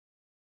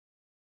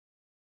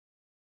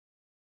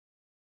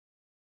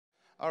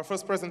Our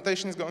first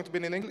presentation is going to be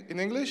in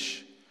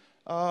English,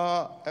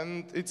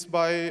 and it's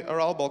by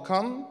Aral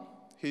Balkan.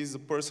 He's a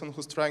person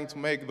who's trying to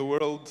make the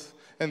world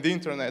and the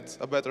internet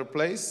a better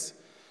place.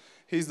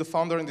 He's the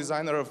founder and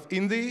designer of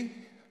Indie,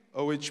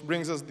 which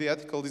brings us the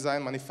Ethical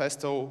Design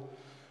Manifesto,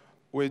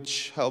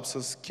 which helps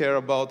us care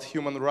about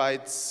human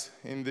rights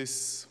in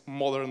this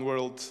modern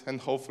world and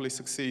hopefully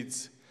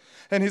succeeds.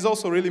 And he's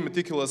also a really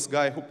meticulous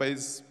guy who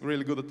pays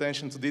really good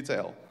attention to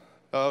detail.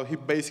 He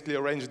basically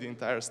arranged the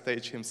entire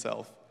stage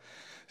himself.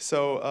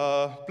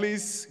 So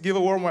please give a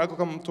warm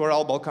welcome to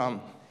Aral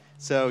Balkan.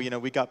 So, you know,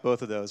 we got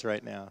both of those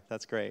right now.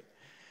 That's great.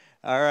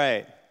 All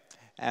right.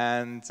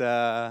 And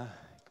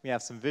we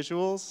have some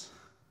visuals.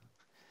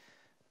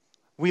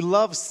 We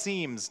love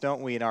seams,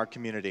 don't we, in our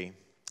community?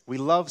 We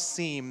love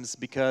seams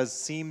because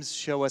seams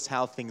show us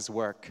how things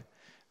work,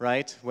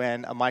 right?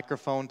 When a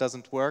microphone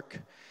doesn't work,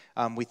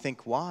 we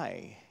think,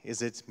 why?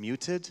 Is it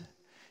muted?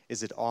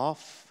 Is it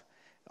off?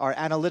 Our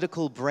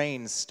analytical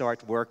brains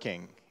start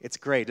working. It's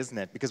great, isn't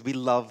it? Because we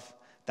love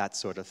that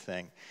sort of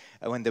thing.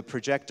 When the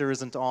projector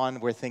isn't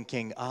on, we're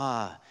thinking,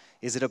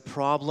 is it a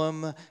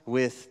problem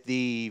with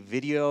the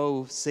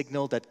video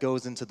signal that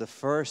goes into the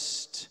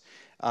first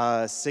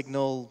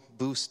signal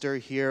booster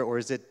here, or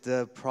is it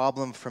the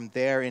problem from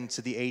there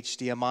into the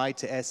HDMI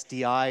to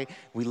SDI?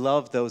 We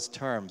love those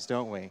terms,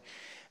 don't we?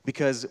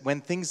 Because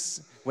when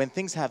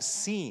things have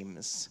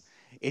seams,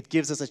 it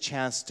gives us a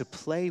chance to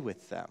play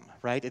with them,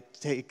 right?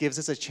 It gives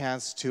us a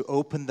chance to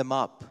open them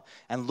up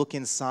and look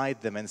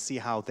inside them and see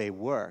how they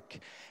work.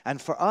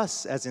 And for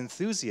us as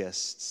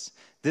enthusiasts,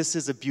 this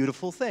is a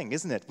beautiful thing,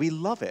 isn't it? We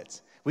love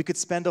it. We could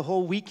spend a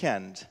whole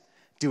weekend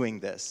doing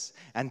this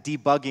and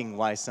debugging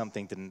why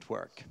something didn't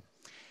work.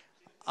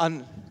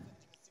 Can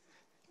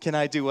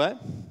I do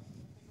what?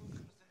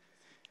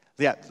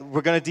 Yeah,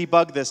 we're going to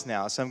debug this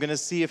now. So I'm going to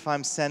see if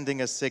I'm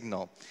sending a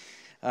signal.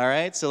 All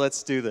right, so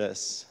let's do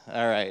this.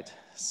 All right.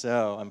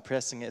 So I'm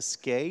pressing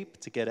escape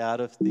to get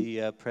out of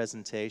the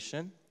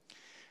presentation,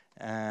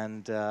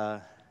 and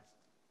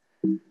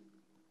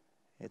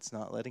it's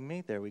not letting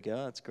me. There we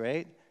go. That's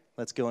great.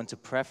 Let's go into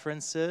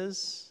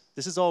preferences.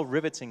 This is all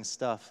riveting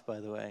stuff, by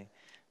the way.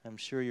 I'm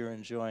sure you're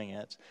enjoying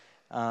it.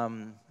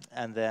 And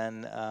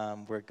then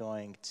we're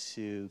going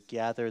to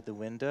gather the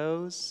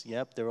windows.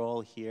 Yep, they're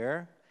all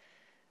here.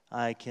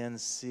 I can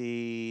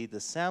see the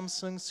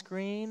Samsung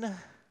screen.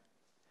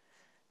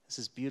 This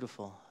is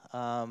beautiful.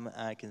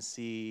 I can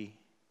see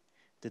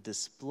the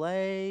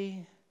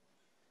display.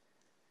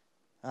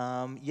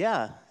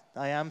 Yeah,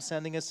 I am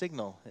sending a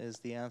signal, is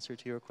the answer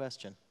to your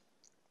question.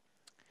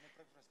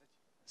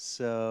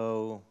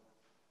 So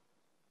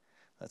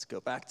let's go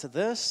back to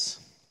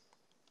this.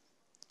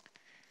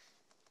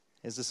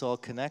 Is this all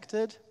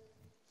connected?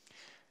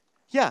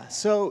 Yeah,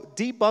 so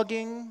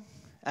debugging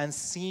and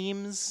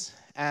seams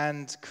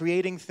and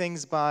creating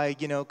things by,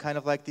 you know, kind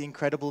of like the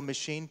incredible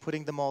machine,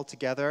 putting them all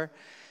together,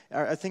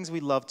 are things we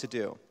love to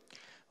do.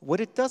 What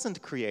it doesn't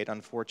create,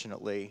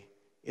 unfortunately,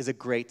 is a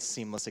great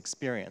seamless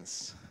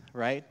experience,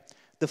 right?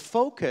 The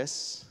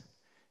focus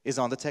is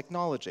on the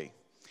technology.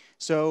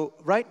 So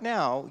right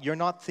now, you're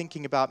not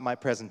thinking about my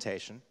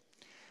presentation.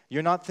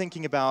 You're not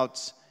thinking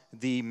about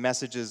the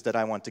messages that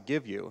I want to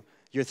give you.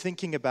 You're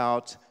thinking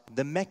about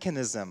the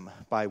mechanism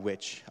by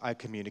which I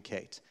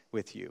communicate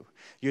with you.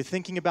 You're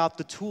thinking about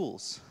the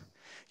tools.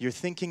 You're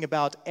thinking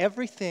about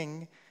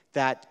everything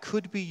that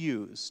could be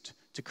used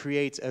to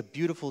create a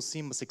beautiful,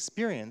 seamless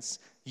experience.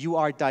 You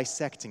are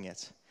dissecting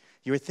it.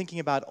 You're thinking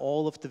about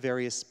all of the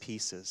various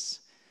pieces.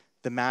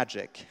 The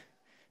magic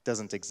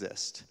doesn't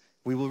exist.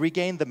 We will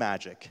regain the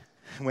magic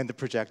when the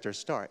projector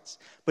starts.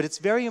 But it's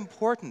very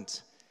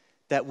important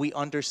that we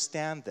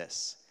understand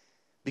this,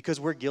 because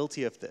we're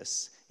guilty of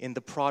this in the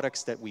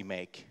products that we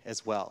make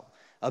as well.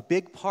 A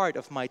big part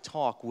of my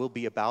talk will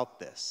be about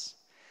this,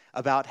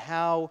 about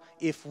how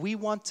if we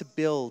want to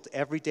build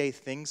everyday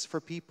things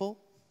for people,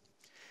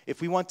 if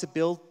we want to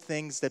build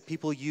things that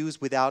people use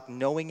without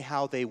knowing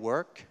how they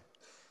work,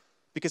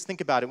 because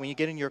think about it, when you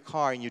get in your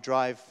car and you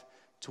drive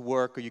to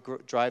work or you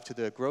drive to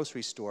the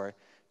grocery store,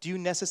 do you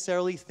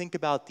necessarily think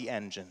about the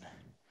engine?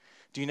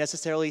 Do you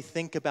necessarily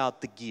think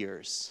about the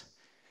gears?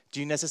 Do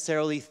you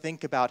necessarily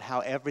think about how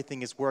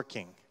everything is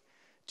working?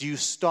 Do you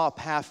stop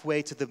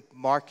halfway to the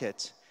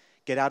market,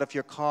 get out of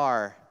your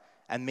car,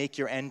 and make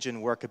your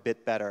engine work a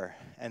bit better,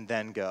 and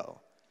then go?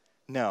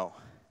 No.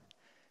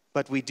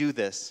 But we do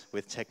this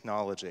with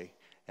technology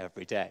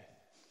every day.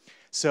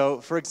 So,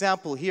 for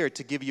example, here,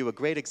 to give you a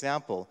great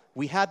example,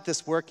 we had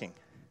this working.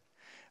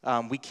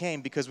 We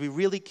came because we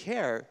really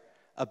care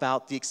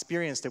about the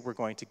experience that we're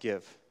going to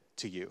give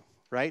to you,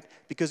 right?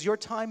 Because your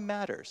time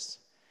matters.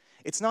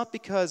 It's not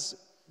because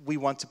we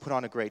want to put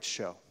on a great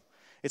show.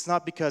 It's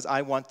not because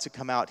I want to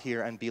come out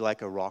here and be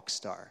like a rock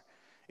star.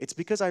 It's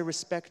because I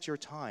respect your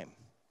time.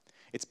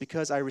 It's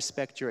because I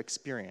respect your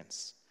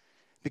experience.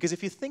 Because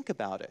if you think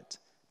about it,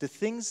 the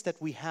things that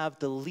we have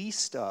the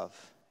least of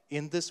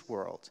in this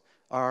world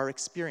are our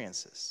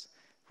experiences,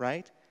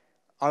 right?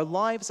 Our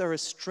lives are a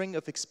string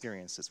of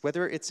experiences,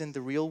 whether it's in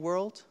the real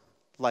world,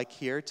 like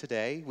here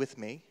today with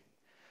me,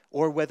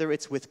 or whether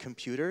it's with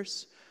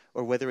computers,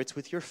 or whether it's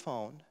with your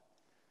phone,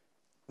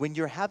 when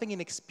you're having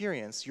an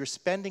experience, you're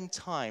spending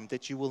time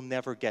that you will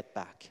never get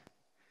back.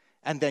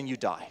 And then you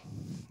die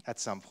at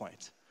some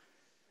point.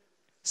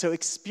 So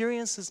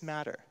experiences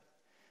matter.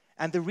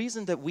 And the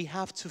reason that we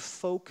have to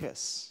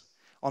focus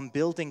on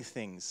building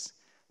things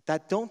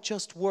that don't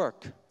just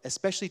work,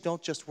 especially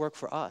don't just work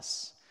for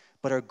us,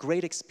 but are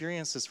great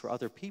experiences for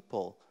other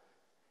people,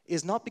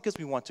 is not because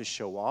we want to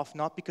show off,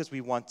 not because we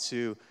want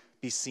to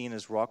be seen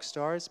as rock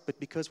stars, but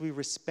because we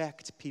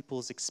respect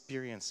people's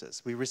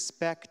experiences. We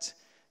respect,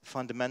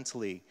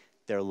 fundamentally,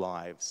 their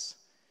lives.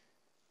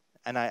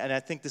 And I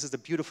think this is a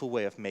beautiful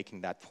way of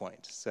making that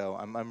point. So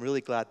I'm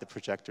really glad the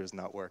projector is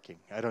not working.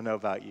 I don't know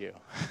about you.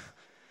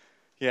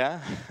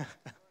 Yeah?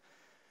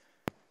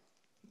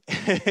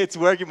 It's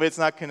working, but it's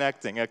not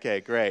connecting. Okay,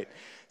 great.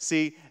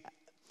 See,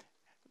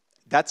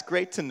 that's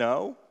great to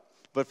know,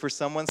 but for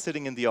someone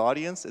sitting in the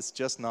audience, it's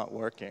just not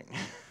working.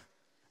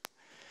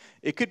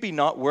 It could be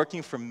not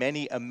working for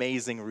many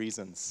amazing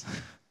reasons.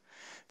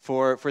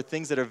 For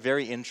things that are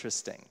very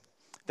interesting,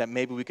 that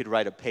maybe we could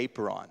write a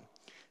paper on.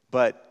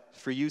 But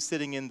for you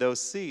sitting in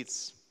those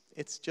seats,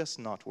 it's just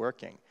not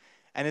working.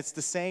 And it's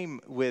the same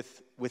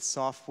with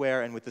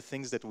software and with the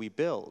things that we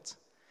build.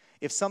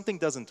 If something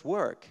doesn't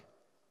work,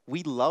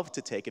 we love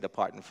to take it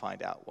apart and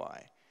find out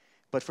why.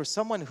 But for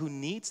someone who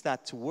needs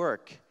that to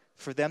work,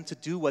 for them to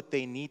do what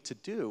they need to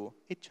do,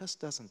 it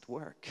just doesn't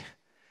work.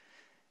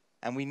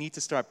 And we need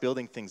to start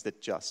building things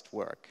that just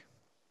work.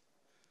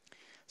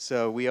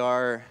 So we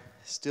are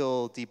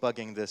still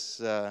debugging this,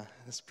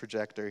 this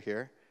projector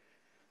here.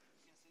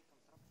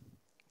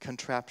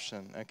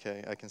 Contraption,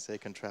 okay, I can say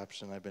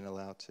contraption, I've been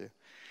allowed to.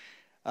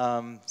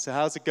 So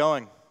how's it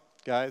going,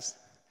 guys?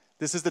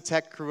 This is the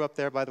tech crew up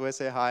there, by the way,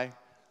 say hi.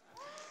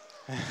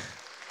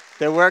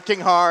 They're working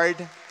hard,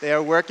 they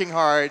are working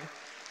hard.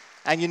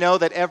 And you know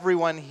that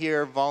everyone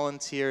here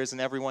volunteers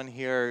and everyone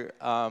here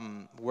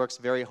works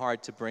very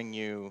hard to bring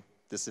you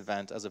this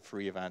event as a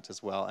free event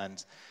as well.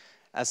 And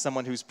as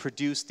someone who's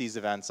produced these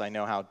events, I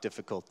know how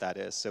difficult that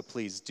is. So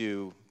please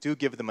do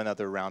give them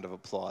another round of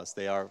applause.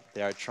 They are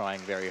trying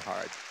very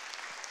hard.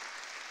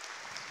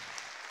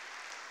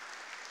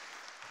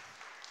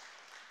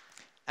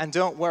 And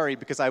don't worry,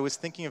 because I was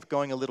thinking of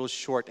going a little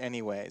short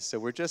anyway. So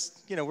we're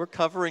just, we're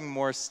covering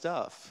more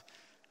stuff.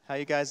 How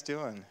you guys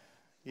doing?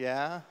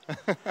 Yeah?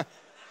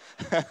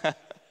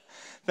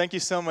 Thank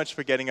you so much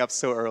for getting up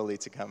so early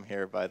to come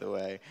here, by the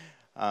way.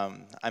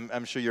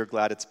 I'm sure you're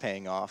glad it's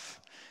paying off.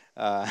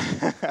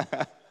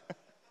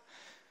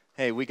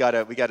 Hey, we got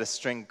a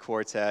string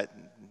quartet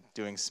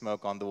doing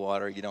Smoke on the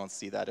Water. You don't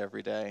see that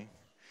every day.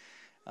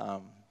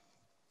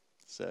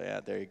 So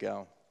yeah, there you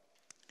go.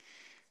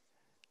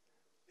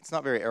 It's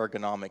not very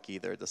ergonomic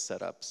either, the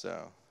setup,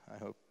 so I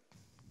hope.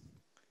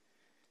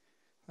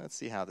 Let's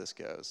see how this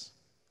goes.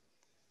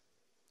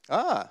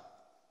 Ah,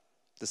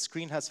 the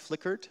screen has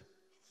flickered.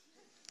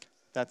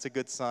 That's a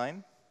good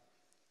sign.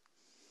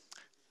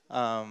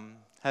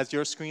 Has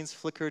your screens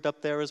flickered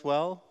up there as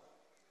well?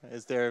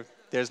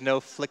 There's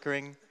no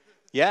flickering?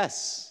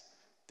 Yes,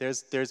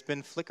 there's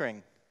been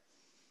flickering.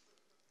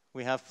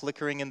 We have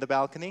flickering in the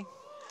balcony.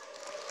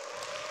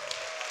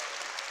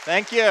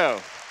 Thank you.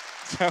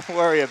 Don't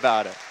worry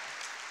about it.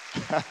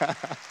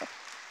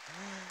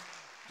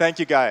 Thank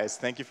you, guys.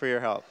 Thank you for your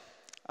help.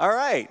 All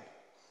right.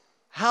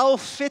 How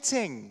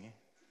fitting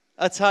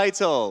a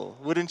title,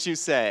 wouldn't you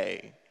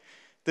say?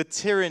 The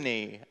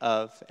tyranny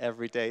of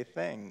everyday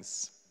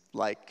things,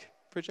 like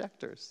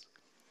projectors.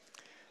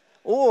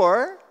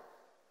 Or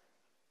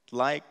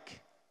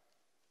like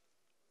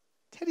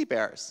teddy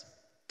bears.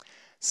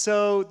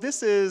 So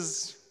this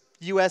is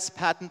US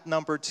patent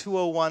number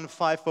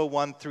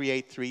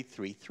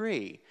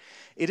 201-501-38333.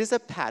 It is a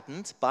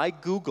patent by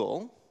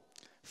Google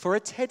for a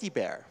teddy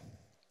bear.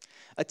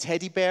 A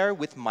teddy bear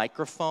with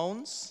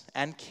microphones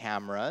and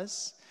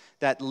cameras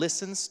that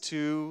listens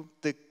to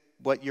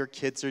what your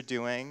kids are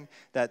doing,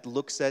 that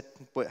looks at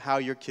how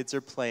your kids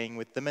are playing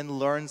with them and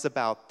learns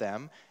about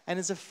them and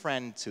is a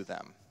friend to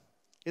them.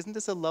 Isn't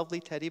this a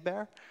lovely teddy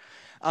bear?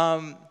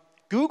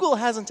 Google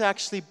hasn't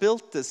actually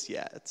built this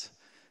yet.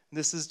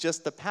 This is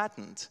just a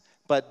patent.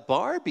 But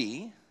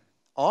Barbie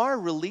are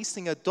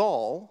releasing a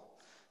doll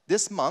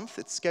this month.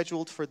 It's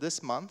scheduled for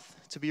this month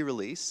to be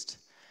released.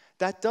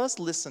 That does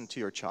listen to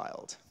your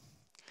child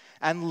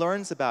and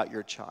learns about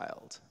your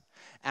child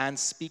and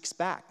speaks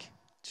back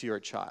to your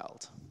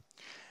child.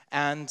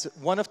 And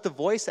one of the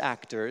voice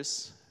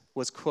actors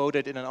was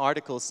quoted in an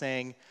article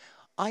saying,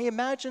 "I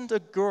imagined a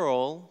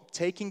girl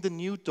taking the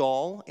new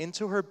doll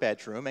into her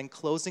bedroom and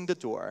closing the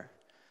door.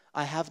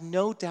 I have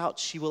no doubt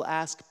she will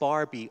ask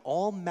Barbie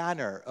all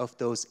manner of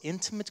those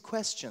intimate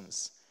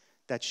questions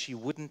that she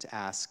wouldn't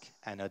ask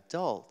an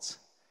adult."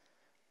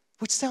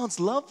 Which sounds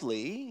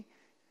lovely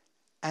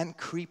and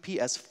creepy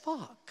as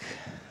fuck.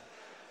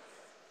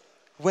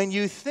 When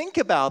you think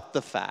about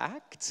the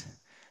fact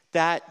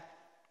that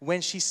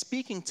when she's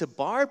speaking to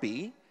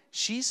Barbie,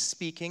 she's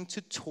speaking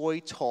to Toy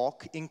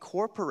Talk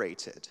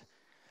Incorporated.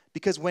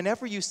 Because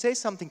whenever you say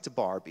something to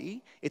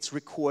Barbie, it's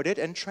recorded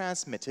and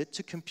transmitted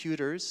to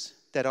computers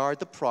that are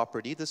the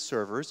property, the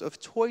servers of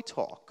Toy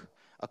Talk,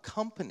 a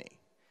company,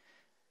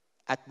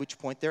 at which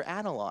point they're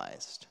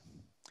analyzed.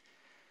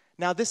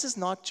 Now, this is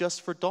not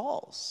just for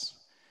dolls.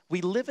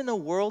 We live in a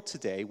world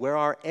today where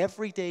our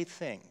everyday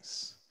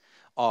things,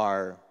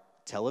 our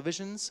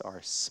televisions,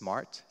 our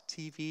smart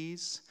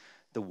TVs,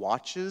 the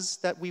watches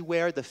that we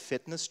wear, the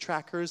fitness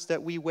trackers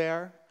that we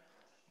wear,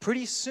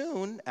 pretty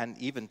soon, and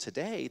even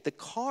today, the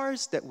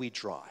cars that we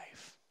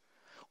drive,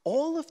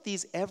 all of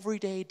these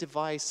everyday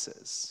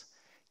devices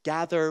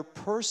gather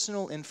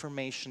personal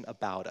information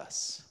about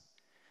us.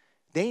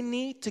 They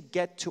need to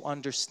get to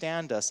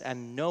understand us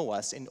and know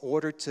us in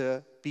order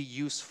to be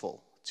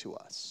useful to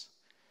us.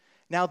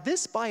 Now,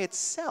 this by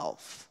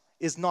itself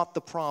is not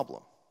the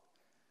problem.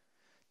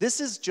 This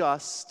is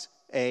just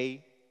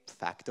a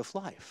fact of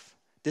life.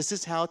 This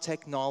is how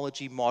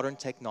technology, modern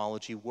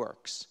technology,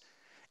 works.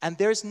 And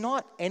there's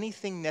not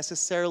anything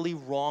necessarily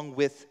wrong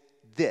with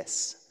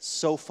this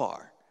so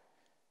far,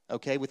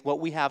 okay, with what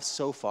we have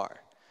so far.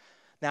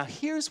 Now,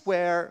 here's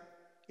where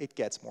it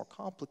gets more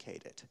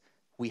complicated.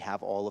 We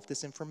have all of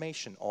this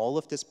information, all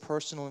of this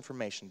personal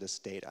information, this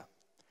data.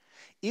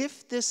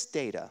 If this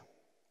data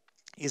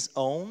is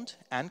owned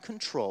and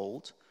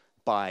controlled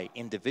by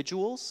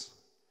individuals,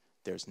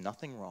 there's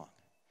nothing wrong.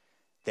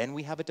 Then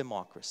we have a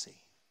democracy.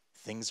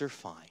 Things are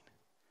fine.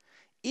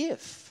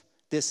 If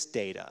this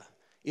data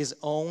is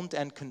owned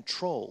and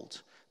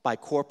controlled by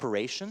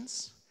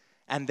corporations,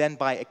 and then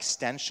by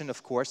extension,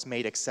 of course,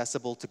 made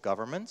accessible to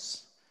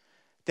governments,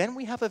 then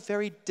we have a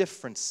very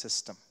different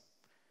system.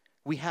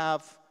 We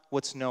have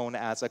what's known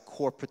as a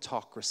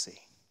corporatocracy.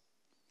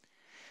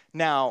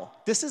 Now,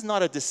 this is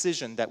not a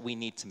decision that we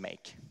need to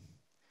make.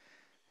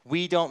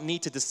 We don't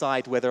need to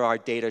decide whether our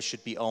data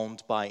should be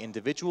owned by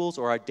individuals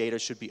or our data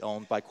should be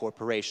owned by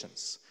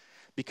corporations.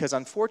 Because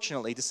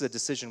unfortunately, this is a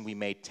decision we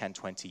made 10,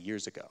 20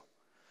 years ago.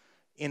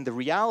 In the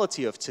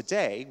reality of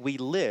today, we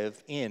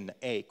live in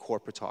a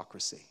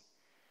corporatocracy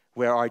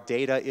where our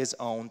data is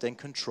owned and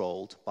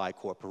controlled by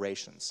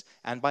corporations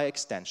and by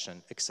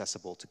extension,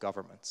 accessible to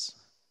governments.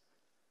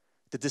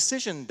 The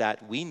decision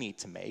that we need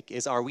to make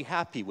is, are we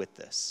happy with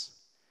this?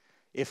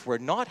 If we're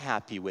not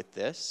happy with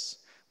this,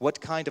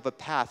 what kind of a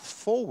path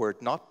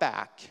forward, not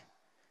back,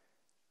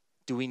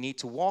 do we need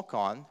to walk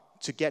on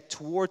to get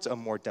towards a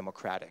more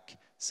democratic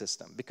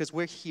system? Because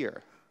we're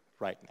here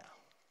right now.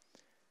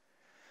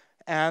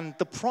 And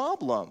the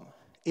problem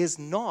is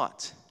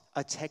not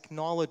a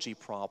technology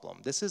problem.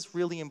 This is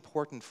really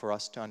important for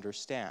us to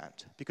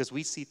understand, because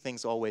we see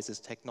things always as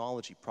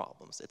technology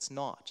problems. It's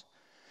not.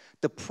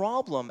 The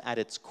problem at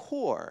its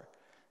core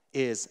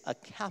is a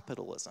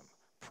capitalism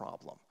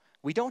problem.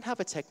 We don't have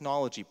a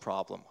technology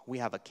problem, we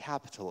have a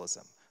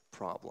capitalism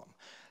problem.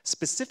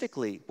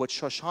 Specifically, what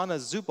Shoshana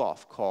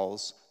Zuboff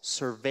calls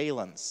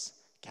surveillance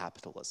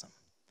capitalism.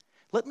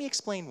 Let me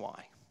explain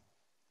why,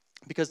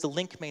 because the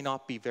link may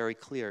not be very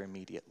clear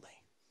immediately.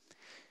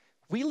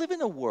 We live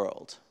in a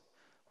world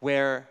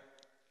where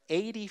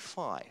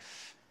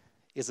 85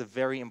 is a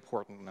very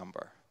important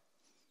number.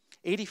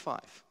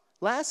 85.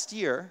 Last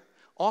year,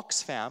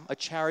 Oxfam, a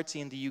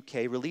charity in the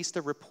UK, released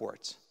a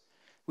report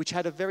which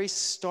had a very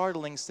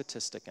startling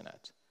statistic in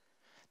it,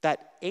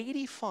 that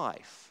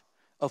 85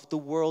 of the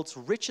world's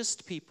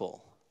richest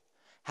people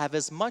have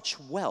as much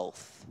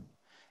wealth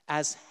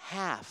as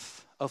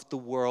half of the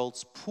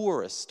world's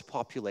poorest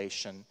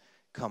population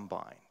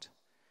combined.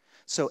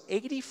 So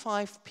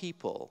 85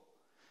 people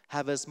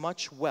have as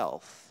much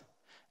wealth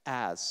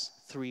as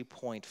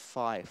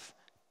 3.5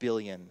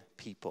 billion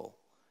people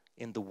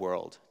in the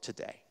world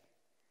today.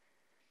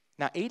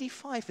 Now,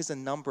 85 is a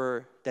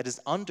number that is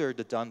under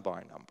the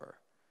Dunbar number.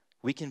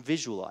 We can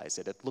visualize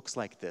it. It looks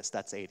like this.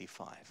 That's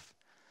 85.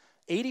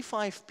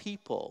 85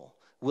 people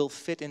will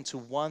fit into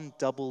one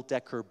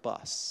double-decker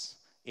bus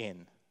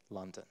in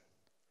London.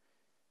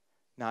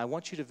 Now, I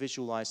want you to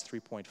visualize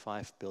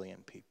 3.5 billion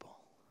people.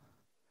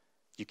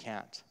 You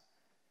can't.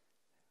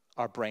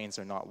 Our brains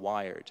are not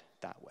wired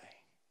that way.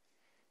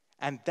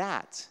 And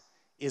that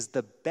is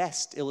the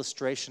best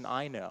illustration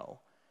I know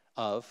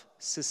of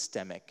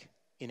systemic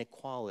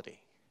inequality.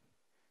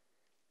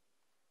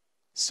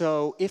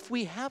 So if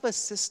we have a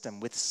system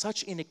with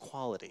such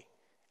inequality,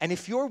 and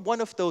if you're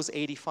one of those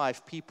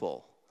 85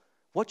 people,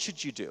 what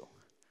should you do,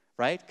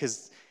 right?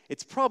 Because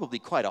it's probably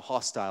quite a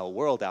hostile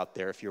world out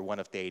there if you're one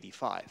of the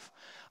 85.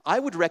 I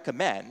would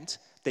recommend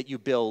that you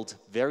build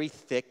very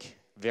thick,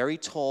 very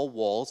tall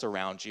walls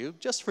around you,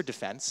 just for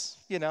defense,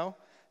 you know,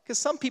 because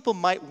some people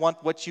might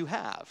want what you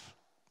have.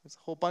 There's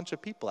a whole bunch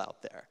of people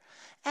out there.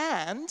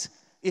 And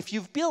if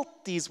you've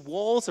built these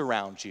walls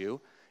around you,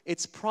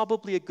 it's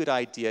probably a good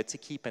idea to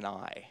keep an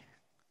eye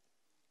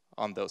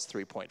on those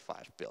 3.5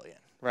 billion,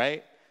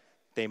 right?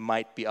 They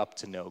might be up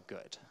to no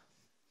good.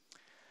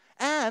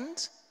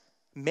 And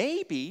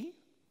maybe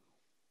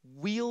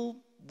we'll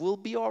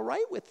be all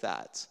right with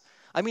that.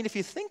 I mean, if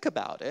you think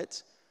about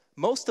it,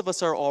 most of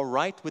us are all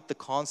right with the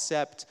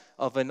concept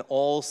of an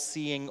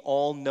all-seeing,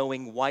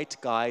 all-knowing white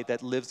guy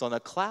that lives on a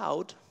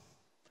cloud.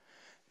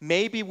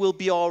 maybe we'll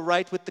be all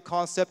right with the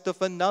concept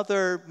of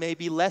another,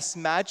 maybe less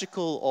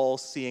magical,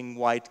 all-seeing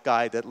white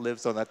guy that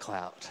lives on a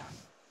cloud.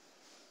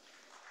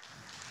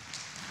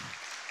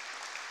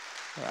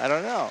 I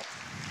don't know.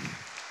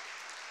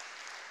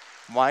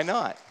 Why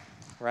not,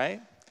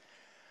 right?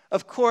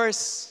 Of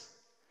course,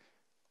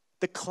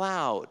 the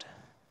cloud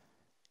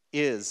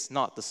is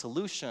not the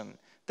solution.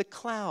 The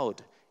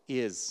cloud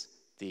is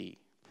the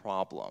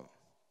problem.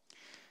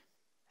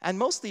 And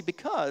mostly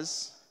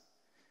because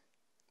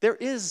there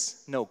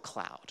is no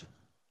cloud.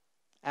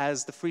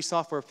 As the Free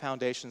Software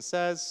Foundation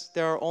says,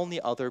 there are only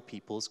other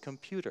people's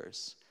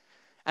computers.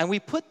 And we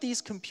put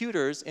these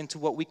computers into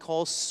what we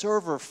call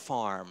server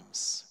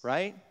farms,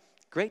 right?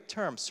 Great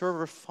term,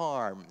 server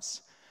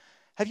farms.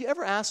 Have you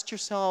ever asked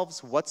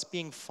yourselves what's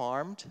being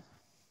farmed?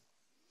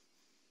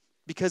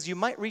 Because you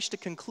might reach the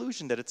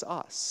conclusion that it's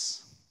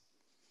us.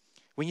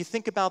 When you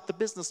think about the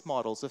business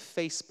models of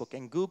Facebook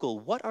and Google,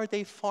 what are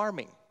they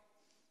farming?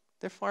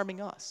 They're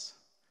farming us.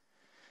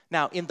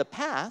 Now, in the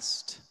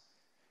past,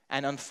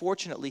 and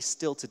unfortunately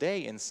still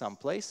today in some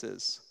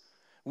places,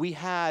 we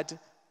had,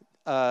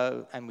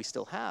 and we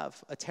still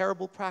have, a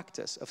terrible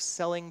practice of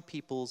selling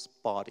people's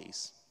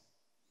bodies.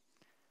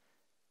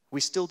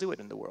 We still do it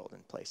in the world in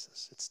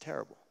places. It's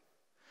terrible.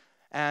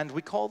 And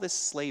we call this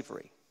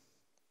slavery.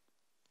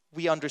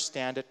 We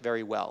understand it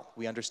very well.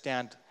 We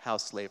understand how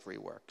slavery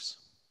works.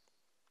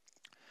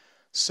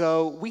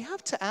 So we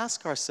have to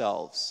ask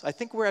ourselves, I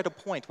think we're at a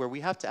point where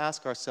we have to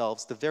ask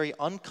ourselves the very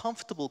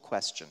uncomfortable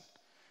question,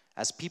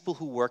 as people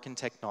who work in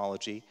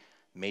technology,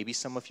 maybe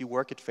some of you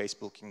work at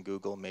Facebook and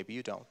Google, maybe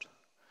you don't.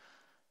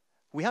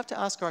 We have to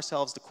ask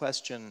ourselves the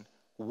question,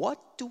 what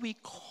do we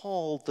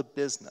call the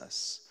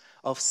business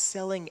of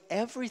selling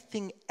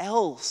everything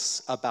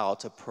else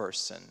about a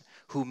person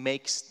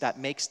that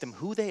makes them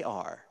who they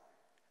are,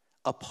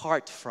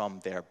 apart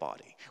from their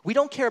body? We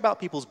don't care about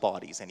people's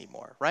bodies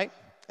anymore, right?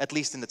 At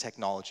least in the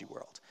technology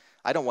world.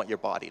 I don't want your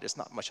body. There's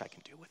not much I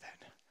can do with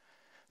it.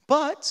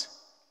 But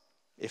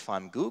if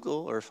I'm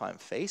Google, or if I'm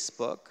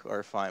Facebook, or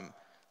if I'm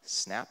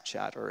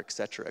Snapchat, or et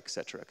cetera, et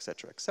cetera, et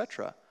cetera, et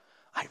cetera,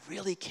 I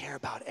really care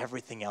about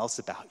everything else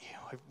about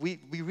you.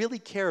 We really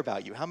care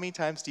about you. How many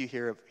times do you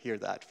hear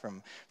that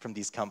from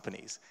these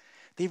companies?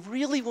 They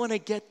really want to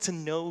get to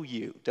know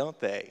you, don't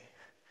they?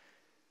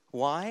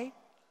 Why?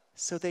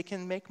 So they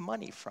can make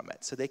money from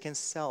it, so they can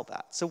sell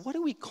that. So what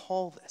do we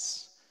call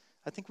this?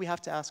 I think we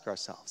have to ask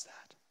ourselves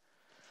that.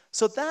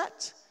 So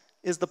that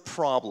is the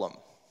problem,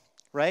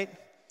 right?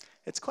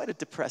 It's quite a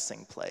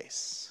depressing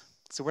place.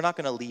 So we're not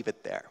going to leave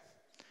it there.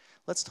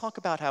 Let's talk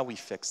about how we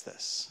fix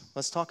this.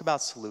 Let's talk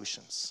about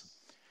solutions.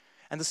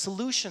 And the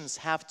solutions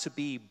have to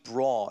be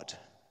broad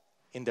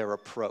in their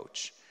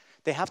approach.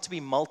 They have to be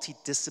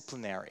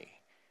multidisciplinary.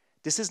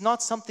 This is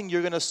not something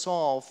you're going to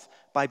solve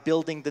by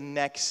building the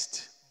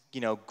next,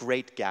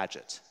 great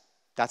gadget.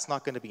 That's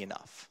not going to be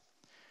enough.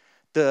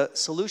 The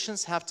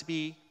solutions have to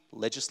be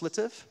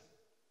legislative.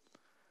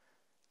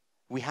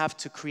 We have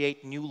to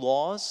create new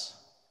laws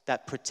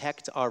that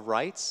protect our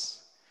rights.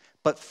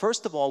 But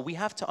first of all, we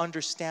have to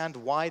understand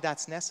why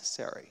that's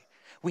necessary.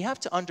 We have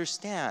to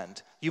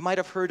understand, you might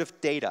have heard of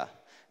data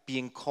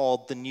being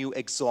called the new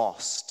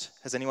exhaust.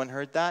 Has anyone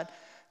heard that?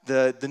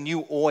 The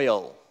new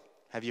oil.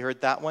 Have you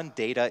heard that one?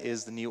 Data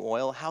is the new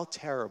oil. How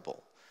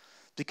terrible.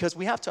 Because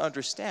we have to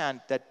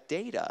understand that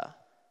data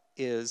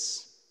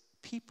is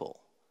people.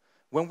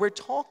 When we're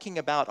talking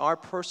about our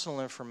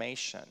personal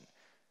information,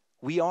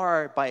 we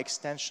are, by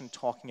extension,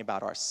 talking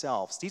about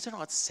ourselves. These are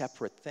not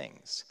separate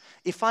things.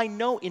 If I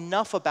know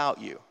enough about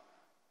you,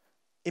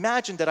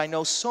 imagine that I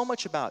know so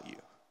much about you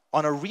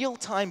on a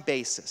real-time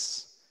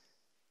basis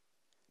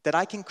that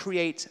I can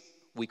create,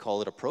 we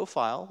call it a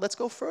profile, let's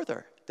go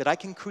further, that I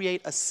can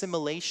create a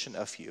simulation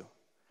of you.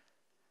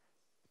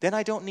 Then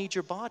I don't need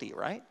your body,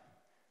 right?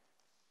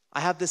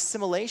 I have this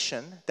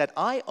simulation that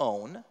I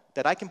own,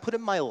 that I can put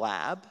in my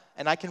lab,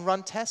 and I can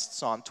run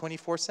tests on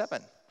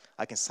 24/7.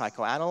 I can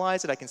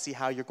psychoanalyze it, I can see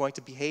how you're going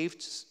to behave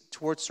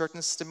towards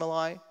certain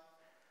stimuli.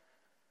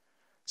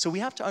 So we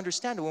have to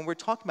understand that when we're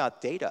talking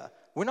about data,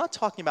 we're not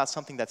talking about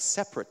something that's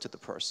separate to the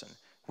person.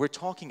 We're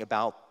talking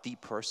about the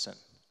person.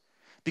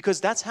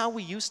 Because that's how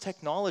we use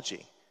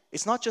technology.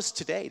 It's not just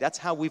today, that's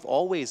how we've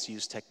always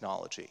used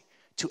technology,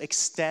 to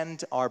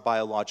extend our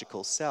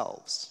biological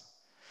selves.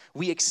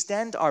 We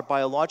extend our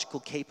biological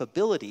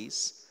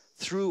capabilities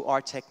through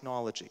our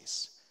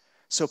technologies.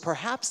 So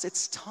perhaps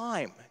it's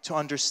time to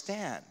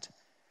understand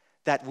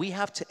that we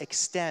have to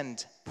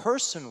extend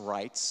person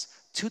rights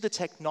to the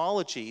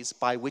technologies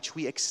by which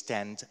we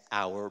extend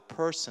our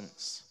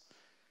persons.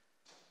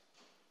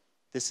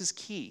 This is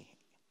key.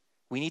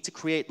 We need to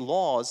create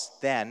laws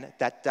then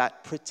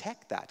that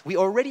protect that. We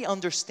already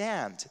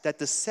understand that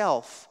the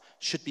self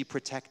should be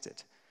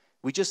protected.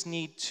 We just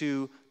need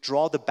to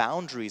draw the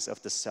boundaries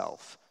of the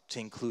self to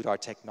include our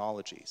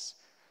technologies.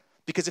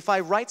 Because if I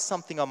write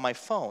something on my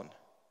phone,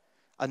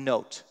 a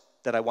note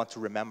that I want to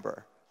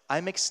remember,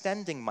 I'm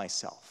extending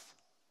myself.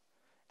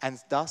 And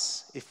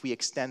thus, if we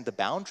extend the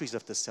boundaries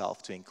of the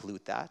self to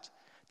include that,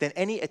 then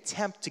any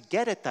attempt to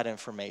get at that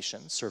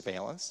information,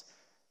 surveillance,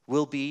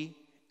 will be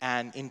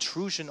an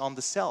intrusion on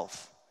the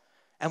self.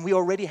 And we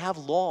already have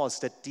laws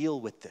that deal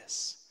with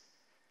this.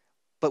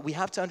 But we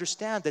have to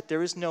understand that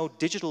there is no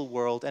digital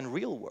world and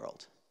real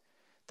world.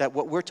 That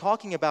what we're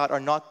talking about are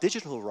not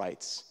digital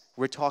rights.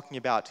 We're talking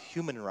about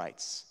human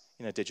rights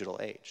in a digital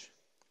age.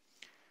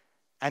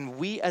 And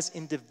we as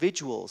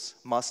individuals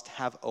must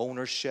have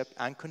ownership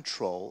and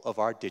control of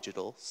our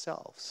digital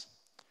selves.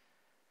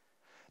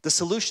 The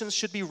solutions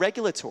should be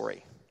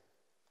regulatory.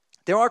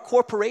 There are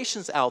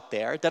corporations out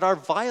there that are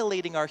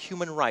violating our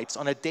human rights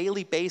on a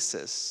daily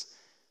basis,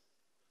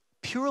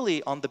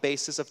 purely on the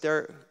basis of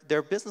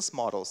their business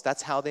models.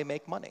 That's how they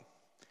make money.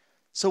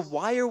 So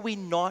why are we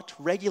not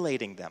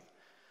regulating them?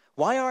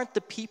 Why aren't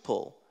the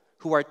people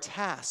who are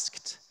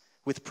tasked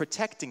with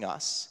protecting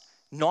us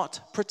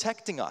not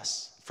protecting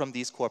us from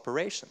these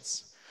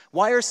corporations?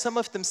 Why are some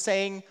of them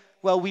saying,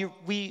 well,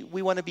 we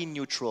want to be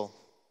neutral.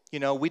 You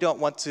know, we don't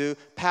want to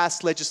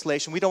pass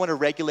legislation. We don't want to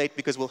regulate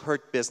because we'll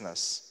hurt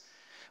business.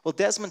 Well,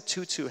 Desmond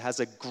Tutu has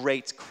a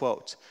great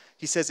quote.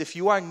 He says, if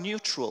you are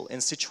neutral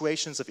in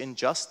situations of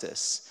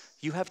injustice,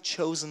 you have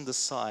chosen the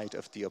side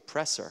of the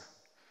oppressor.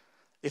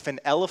 If an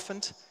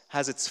elephant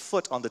has its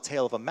foot on the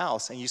tail of a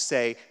mouse and you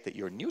say that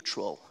you're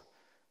neutral,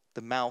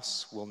 the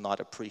mouse will not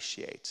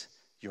appreciate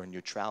your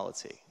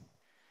neutrality.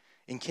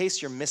 In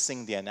case you're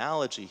missing the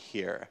analogy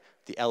here,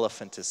 the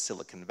elephant is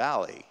Silicon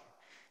Valley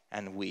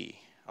and we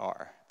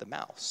are the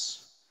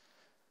mouse.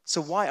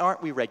 So why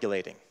aren't we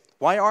regulating?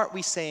 Why aren't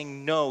we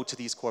saying no to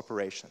these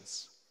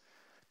corporations?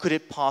 Could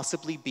it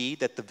possibly be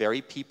that the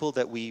very people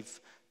that we've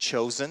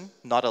chosen,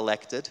 not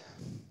elected,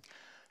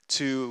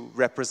 to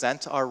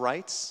represent our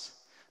rights,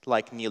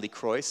 like Neelie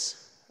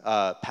Kroes,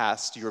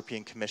 past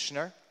European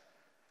Commissioner,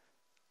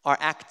 are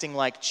acting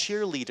like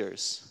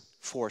cheerleaders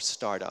for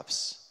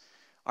startups,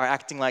 are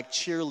acting like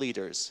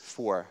cheerleaders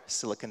for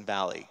Silicon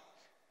Valley,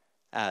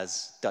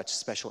 as Dutch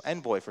Special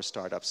Envoy for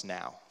Startups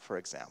now, for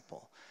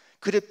example?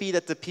 Could it be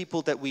that the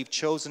people that we've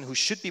chosen who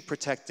should be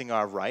protecting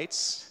our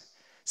rights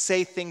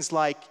say things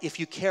like, if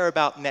you care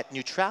about net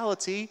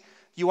neutrality,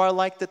 you are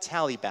like the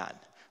Taliban,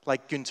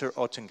 like Günther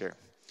Oettinger,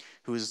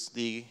 who's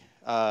the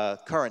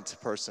current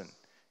person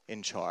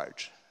in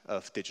charge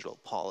of digital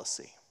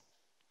policy.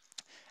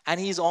 And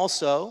he's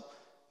also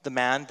the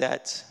man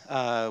that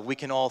we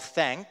can all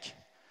thank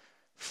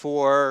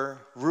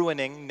for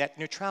ruining net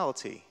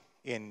neutrality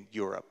in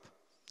Europe.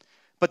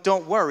 But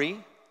don't worry,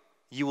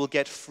 you will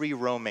get free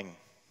roaming.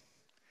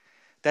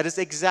 That is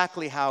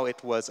exactly how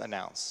it was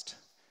announced.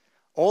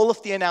 All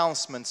of the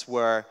announcements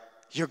were,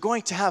 you're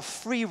going to have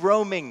free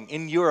roaming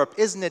in Europe,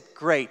 isn't it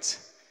great?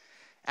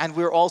 And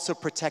we're also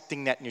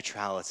protecting net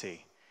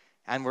neutrality.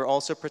 And we're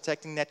also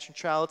protecting net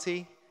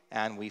neutrality,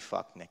 and we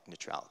fuck net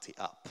neutrality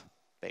up,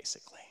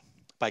 basically,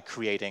 by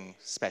creating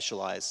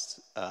specialized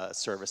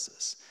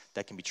services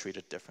that can be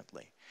treated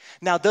differently.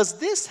 Now, does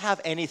this have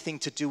anything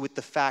to do with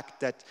the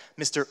fact that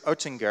Mr.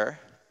 Oettinger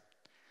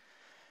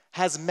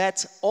has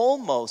met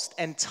almost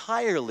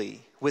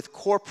entirely with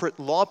corporate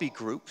lobby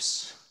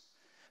groups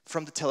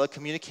from the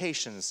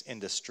telecommunications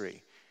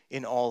industry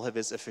in all of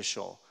his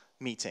official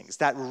meetings?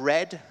 That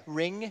red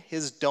ring,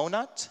 his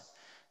donut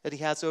that he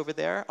has over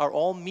there, are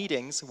all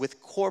meetings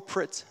with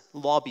corporate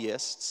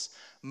lobbyists,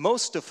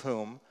 most of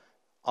whom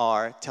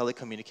are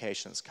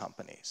telecommunications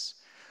companies.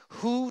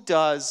 Who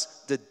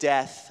does the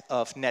death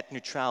of net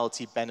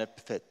neutrality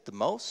benefit the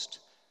most?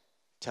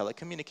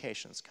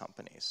 Telecommunications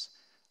companies.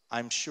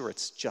 I'm sure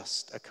it's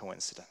just a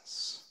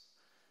coincidence.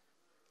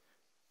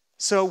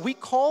 So we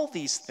call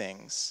these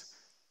things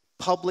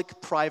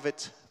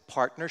public-private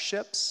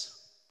partnerships.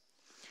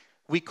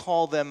 We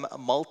call them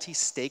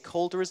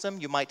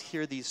multi-stakeholderism. You might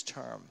hear these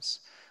terms.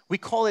 We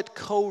call it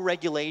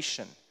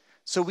co-regulation.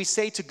 So we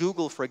say to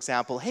Google, for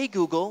example, hey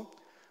Google,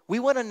 we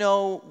want to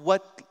know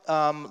what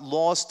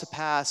laws to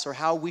pass or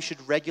how we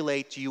should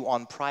regulate you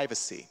on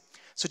privacy.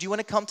 So do you want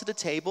to come to the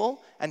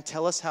table and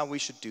tell us how we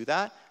should do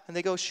that? And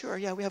they go, sure,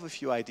 yeah, we have a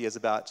few ideas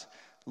about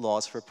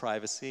laws for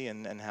privacy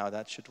and how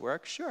that should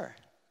work. Sure,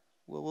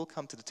 we'll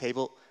come to the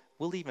table.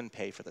 We'll even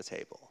pay for the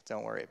table.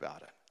 Don't worry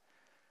about it.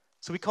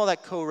 So we call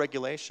that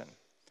co-regulation.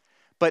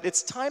 But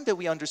it's time that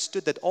we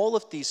understood that all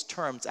of these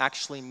terms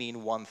actually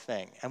mean one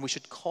thing, and we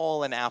should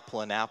call an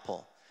apple an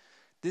apple.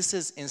 This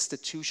is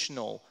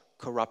institutional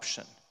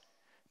corruption,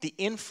 the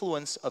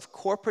influence of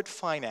corporate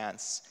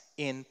finance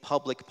in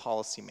public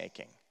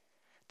policymaking.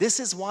 This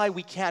is why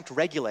we can't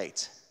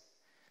regulate,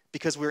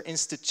 because we're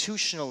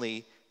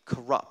institutionally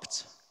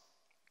corrupt.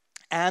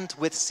 And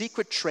with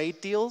secret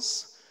trade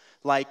deals,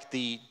 like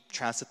the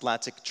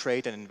Transatlantic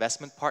Trade and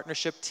Investment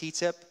Partnership,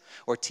 TTIP,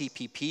 or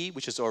TPP,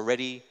 which is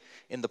already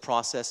in the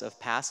process of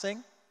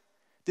passing,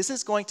 this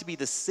is going to be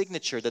the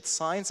signature that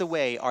signs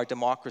away our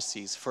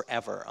democracies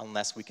forever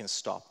unless we can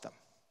stop them.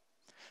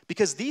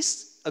 Because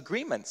these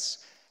agreements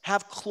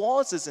have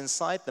clauses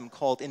inside them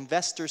called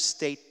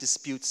investor-state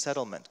dispute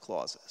settlement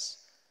clauses.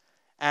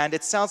 And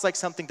it sounds like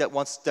something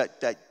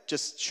that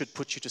just should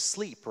put you to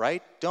sleep,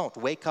 right? Don't,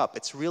 wake up,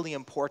 it's really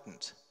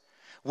important.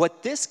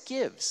 What this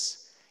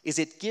gives is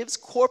it gives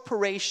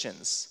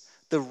corporations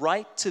the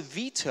right to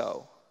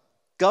veto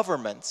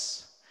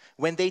governments,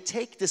 when they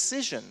take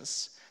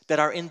decisions that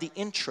are in the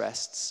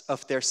interests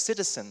of their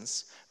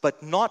citizens,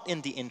 but not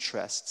in the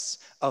interests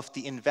of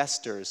the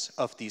investors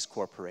of these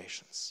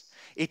corporations.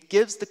 It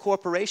gives the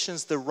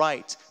corporations the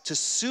right to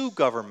sue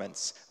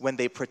governments when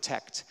they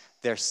protect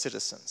their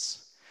citizens.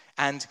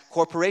 And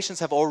corporations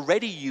have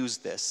already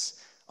used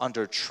this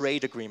under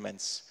trade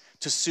agreements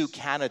to sue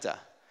Canada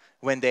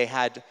when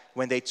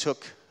they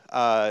took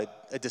a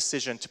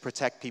decision to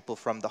protect people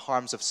from the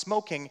harms of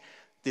smoking.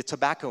 The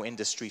tobacco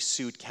industry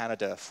sued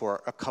Canada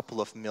for a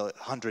couple of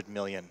 $100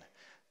 million.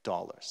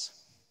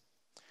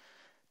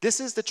 This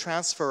is the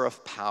transfer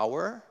of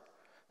power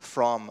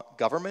from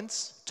governments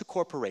to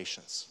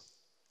corporations.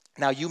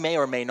 Now, you may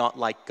or may not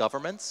like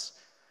governments,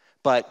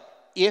 but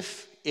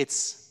if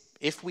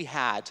we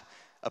had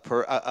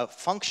a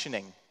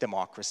functioning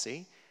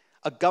democracy,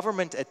 a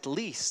government at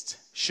least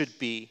should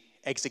be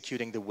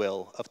executing the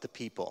will of the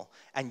people,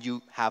 and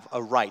you have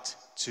a right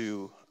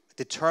to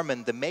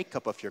determine the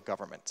makeup of your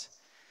government.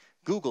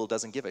 Google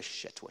doesn't give a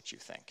shit what you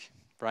think,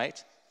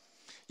 right?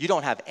 You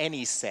don't have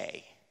any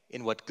say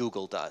in what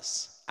Google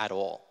does at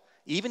all.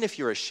 Even if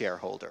you're a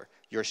shareholder,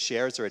 your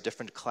shares are a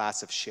different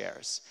class of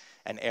shares.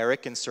 And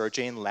Eric and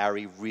Sergey and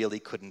Larry really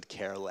couldn't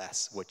care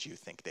less what you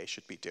think they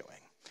should be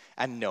doing.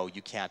 And no,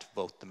 you can't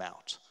vote them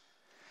out.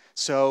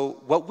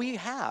 So what we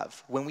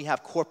have when we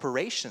have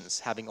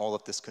corporations having all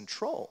of this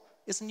control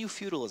is a new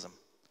feudalism.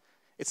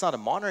 It's not a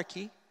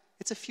monarchy,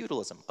 it's a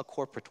feudalism, a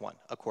corporate one,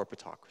 a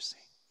corporatocracy.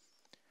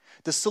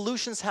 The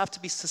solutions have to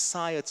be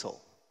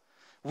societal.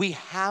 We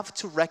have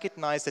to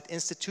recognize that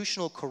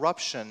institutional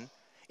corruption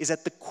is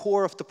at the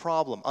core of the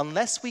problem.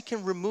 Unless we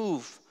can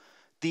remove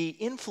the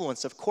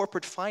influence of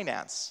corporate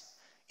finance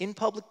in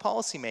public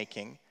policy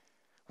making,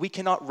 we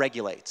cannot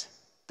regulate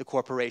the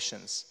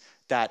corporations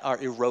that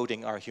are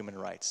eroding our human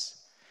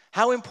rights.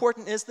 How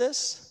important is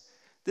this?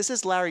 This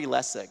is Larry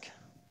Lessig.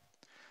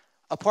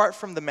 Apart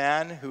from the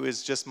man who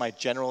is just my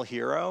general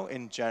hero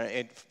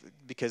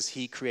because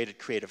he created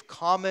Creative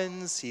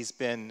Commons,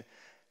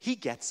 he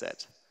gets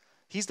it.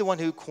 He's the one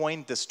who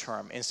coined this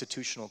term,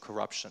 institutional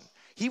corruption.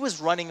 He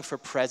was running for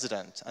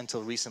president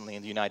until recently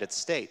in the United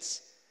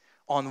States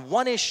on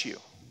one issue,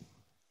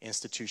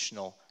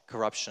 institutional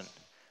corruption.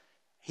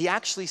 He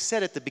actually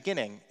said at the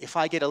beginning, if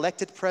I get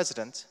elected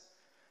president,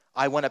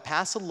 I want to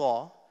pass a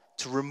law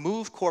to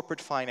remove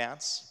corporate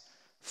finance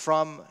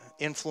from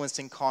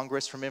influencing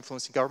Congress, from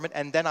influencing government,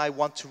 and then I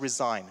want to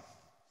resign.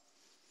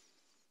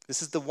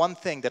 This is the one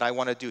thing that I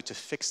want to do to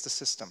fix the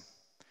system.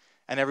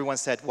 And everyone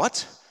said,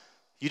 what?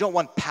 You don't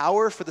want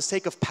power for the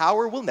sake of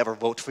power? We'll never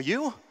vote for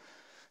you.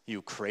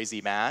 You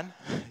crazy man.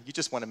 You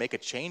just want to make a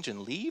change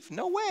and leave?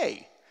 No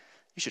way.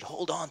 You should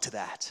hold on to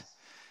that.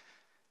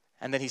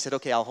 And then he said,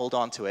 okay, I'll hold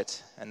on to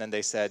it. And then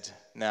they said,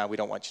 no, we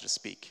don't want you to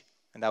speak.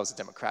 And that was the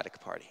Democratic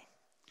Party.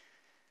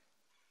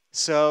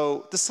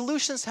 So the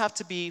solutions have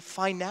to be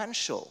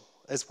financial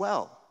as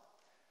well.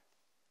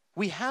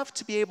 We have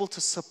to be able to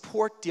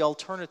support the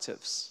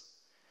alternatives.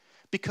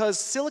 Because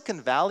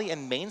Silicon Valley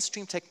and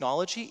mainstream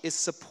technology is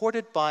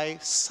supported by,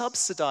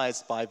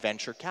 subsidized by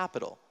venture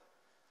capital.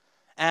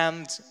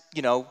 And,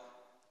 you know,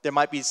 there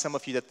might be some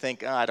of you that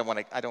think, I don't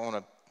want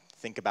to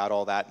think about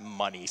all that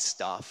money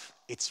stuff.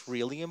 It's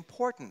really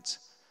important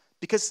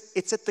because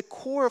it's at the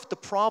core of the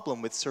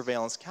problem with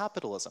surveillance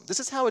capitalism. This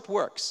is how it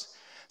works.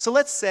 So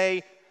let's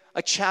say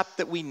a chap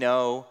that we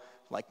know,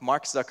 like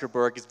Mark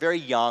Zuckerberg, is very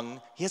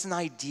young. He has an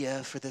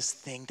idea for this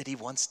thing that he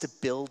wants to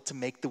build to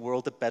make the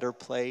world a better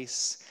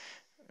place.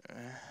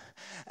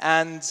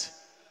 And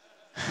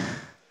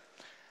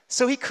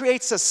so he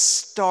creates a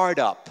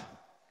startup,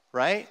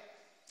 right?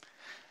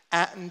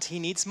 And he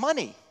needs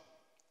money.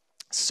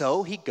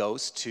 So he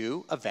goes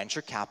to a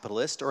venture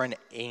capitalist or an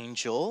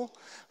angel,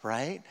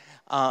 right?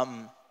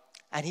 And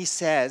he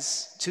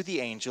says to the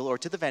angel or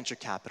to the venture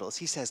capitalist,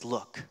 he says,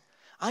 look,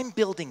 I'm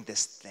building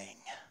this thing.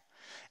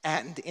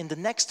 And in the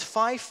next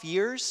 5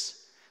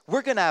 years,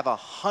 we're going to have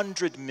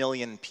 100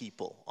 million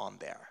people on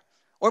there.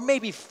 Or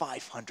maybe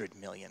 500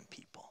 million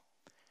people.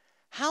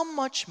 How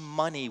much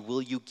money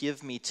will you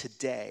give me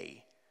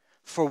today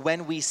for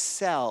when we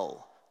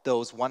sell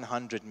those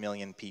 100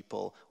 million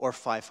people or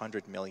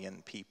 500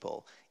 million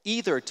people,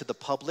 either to the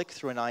public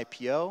through an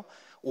IPO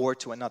or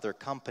to another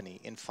company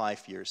in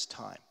 5 years'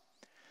 time?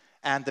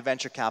 And the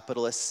venture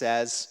capitalist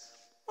says,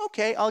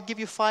 okay, I'll give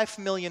you 5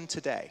 million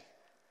today.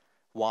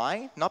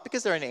 Why? Not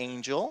because they're an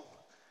angel,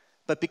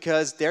 but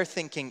because they're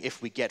thinking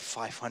if we get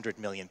 500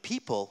 million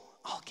people,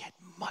 I'll get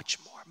much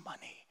more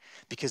money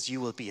because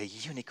you will be a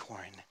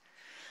unicorn.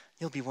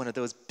 You'll be one of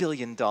those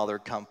billion-dollar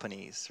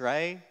companies,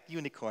 right?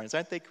 Unicorns,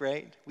 aren't they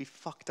great? We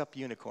fucked up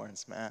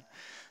unicorns, man.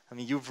 I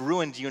mean, you've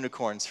ruined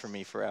unicorns for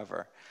me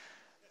forever.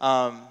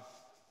 And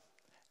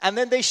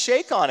then they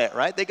shake on it,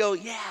 right? They go,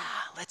 yeah,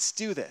 let's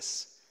do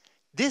this.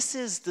 This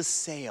is the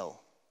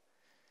sale.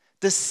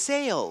 The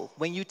sale,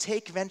 when you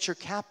take venture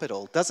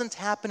capital, doesn't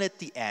happen at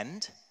the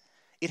end.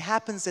 It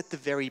happens at the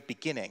very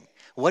beginning.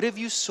 What have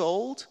you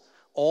sold?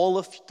 All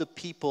of the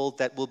people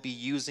that will be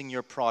using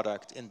your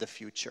product in the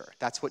future.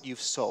 That's what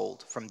you've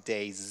sold from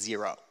day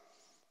 0,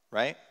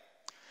 right?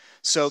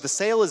 So the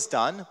sale is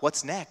done.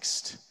 What's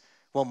next?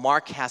 Well,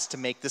 Mark has to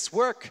make this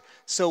work.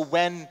 So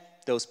when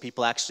those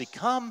people actually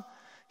come,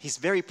 he's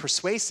very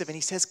persuasive and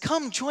he says,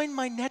 come join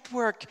my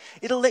network.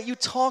 It'll let you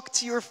talk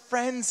to your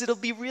friends. It'll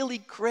be really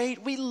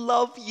great. We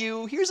love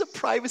you. Here's a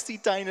privacy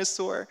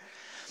dinosaur.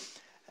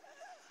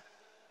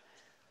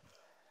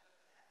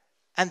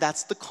 And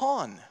that's the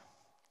con.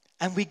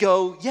 And we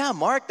go, yeah,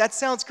 Mark, that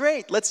sounds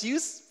great. Let's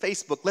use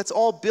Facebook. Let's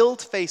all build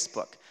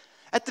Facebook.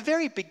 At the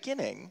very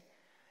beginning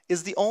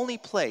is the only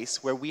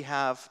place where we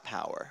have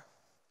power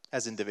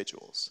as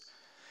individuals.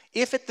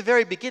 If at the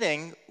very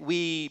beginning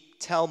we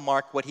tell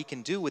Mark what he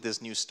can do with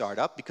his new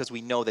startup because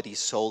we know that he's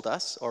sold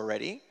us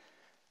already,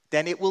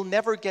 then it will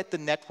never get the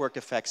network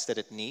effects that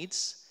it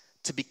needs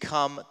to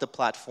become the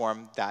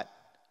platform that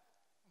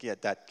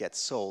gets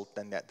sold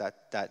and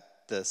that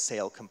the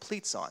sale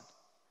completes on.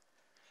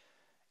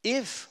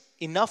 If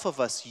enough of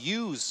us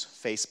use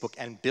Facebook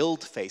and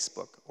build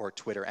Facebook or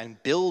Twitter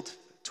and build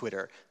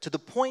Twitter to the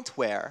point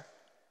where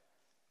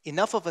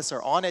enough of us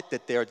are on it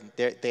that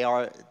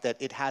that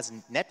it has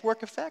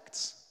network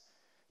effects,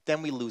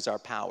 then we lose our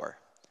power.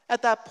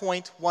 At that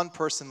point, one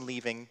person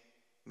leaving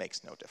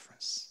makes no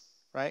difference,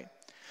 right?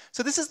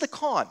 So this is the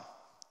con.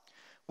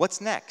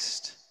 What's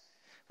next?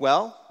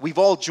 Well, we've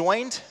all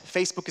joined.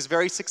 Facebook is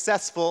very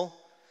successful.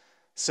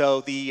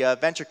 So the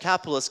venture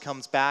capitalist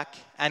comes back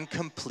and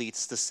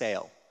completes the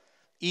sale,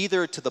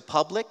 either to the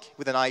public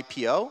with an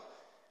IPO,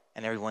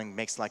 and everyone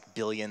makes like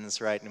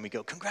billions, right? And we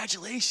go,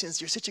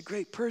 congratulations, you're such a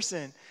great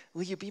person.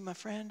 Will you be my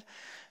friend?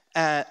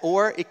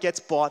 Or it gets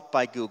bought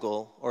by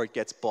Google, or it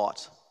gets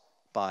bought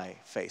by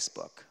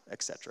Facebook,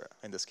 etc.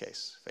 In this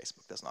case,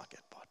 Facebook does not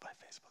get bought by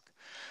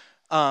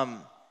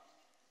Facebook.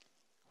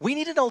 We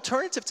need an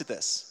alternative to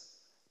this.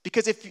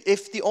 Because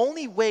if the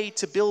only way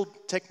to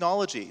build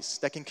technologies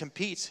that can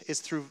compete is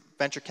through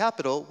venture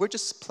capital, we're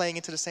just playing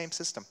into the same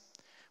system.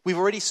 We've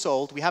already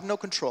sold, we have no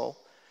control.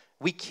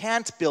 We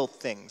can't build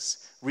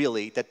things,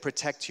 really, that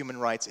protect human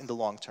rights in the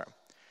long term.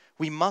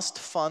 We must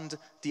fund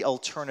the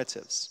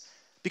alternatives.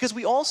 Because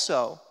we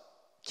also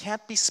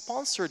can't be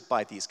sponsored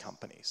by these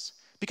companies.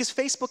 Because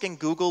Facebook and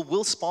Google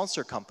will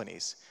sponsor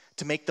companies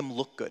to make them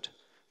look good,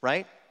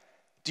 right?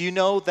 Do you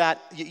know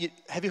that,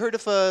 have you heard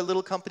of a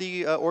little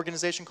company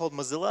organization called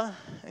Mozilla?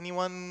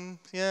 Anyone?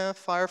 Yeah,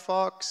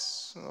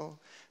 Firefox? Oh,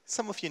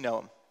 some of you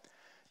know them.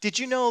 Did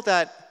you know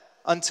that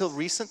until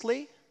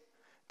recently,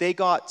 they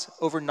got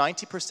over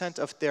 90%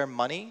 of their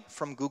money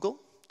from Google,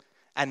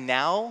 and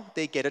now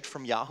they get it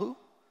from Yahoo?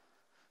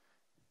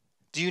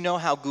 Do you know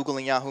how Google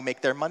and Yahoo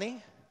make their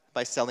money?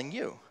 By selling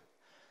you.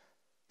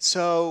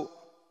 So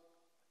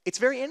it's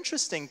very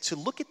interesting to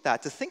look at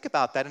that, to think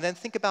about that, and then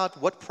think about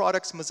what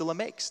products Mozilla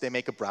makes. They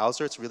make a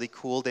browser, it's really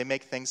cool, they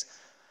make things.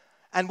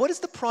 And what is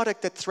the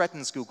product that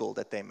threatens Google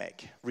that they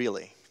make,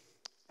 really?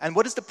 And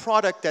what is the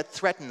product that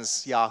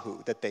threatens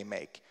Yahoo that they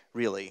make,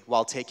 really,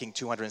 while taking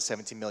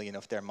 270 million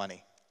of their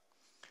money?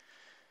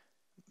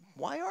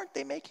 Why aren't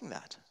they making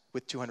that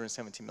with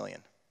 270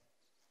 million?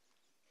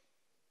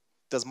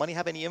 Does money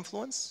have any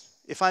influence?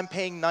 If I'm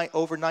paying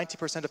over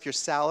 90% of your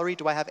salary,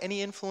 do I have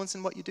any influence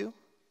in what you do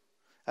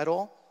at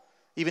all?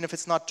 Even if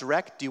it's not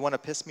direct, do you want to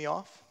piss me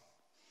off?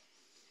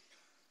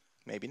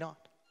 Maybe not.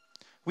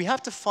 We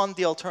have to fund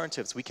the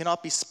alternatives. We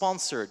cannot be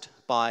sponsored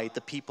by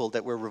the people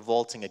that we're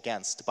revolting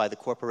against, by the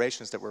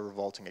corporations that we're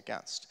revolting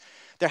against.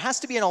 There has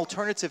to be an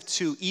alternative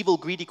to evil,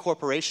 greedy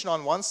corporation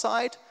on one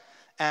side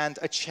and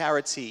a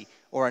charity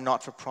or a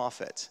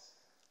not-for-profit.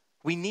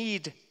 We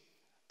need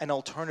an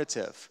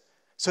alternative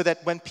so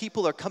that when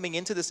people are coming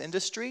into this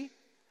industry,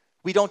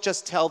 we don't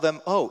just tell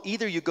them, oh,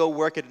 either you go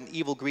work at an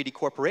evil, greedy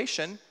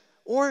corporation,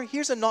 or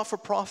here's a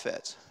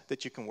not-for-profit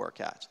that you can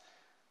work at.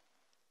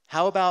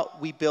 How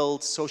about we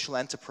build social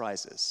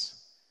enterprises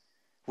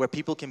where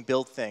people can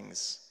build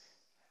things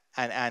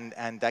and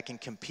that can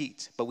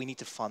compete, but we need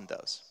to fund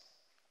those.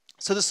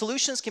 So the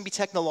solutions can be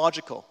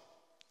technological,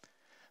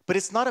 but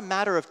it's not a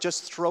matter of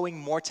just throwing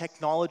more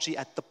technology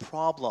at the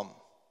problem.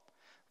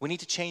 We need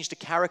to change the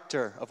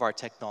character of our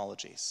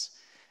technologies,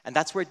 and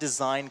that's where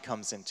design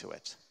comes into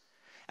it.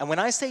 And when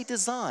I say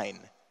design,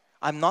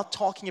 I'm not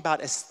talking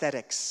about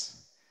aesthetics.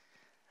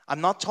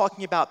 I'm not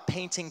talking about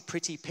painting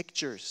pretty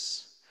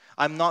pictures.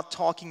 I'm not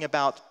talking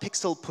about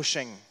pixel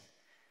pushing,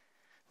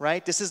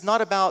 right? This is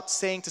not about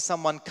saying to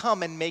someone,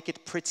 come and make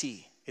it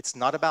pretty. It's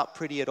not about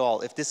pretty at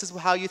all. If this is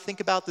how you think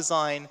about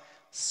design,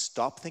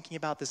 stop thinking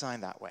about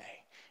design that way.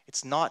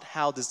 It's not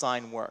how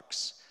design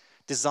works.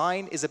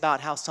 Design is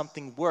about how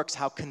something works,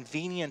 how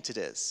convenient it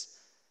is,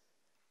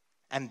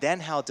 and then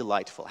how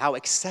delightful, how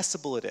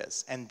accessible it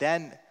is, and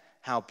then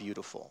how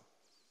beautiful.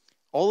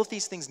 All of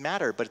these things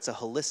matter, but it's a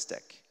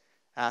holistic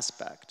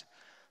aspect.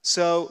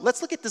 So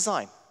let's look at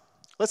design.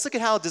 Let's look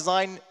at how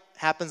design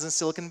happens in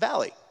Silicon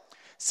Valley.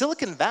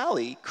 Silicon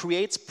Valley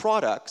creates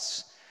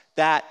products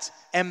that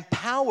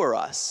empower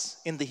us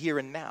in the here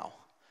and now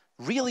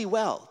really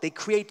well. They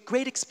create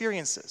great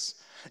experiences.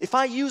 If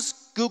I use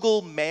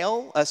Google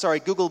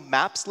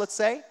Maps, let's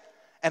say,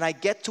 and I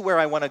get to where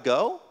I want to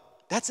go,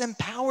 that's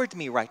empowered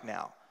me right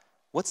now.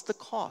 What's the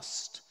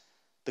cost?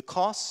 The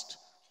cost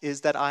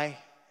is that I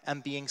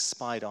am being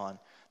spied on.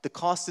 The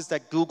cost is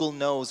that Google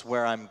knows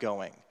where I'm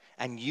going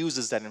and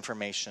uses that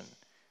information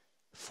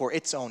for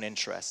its own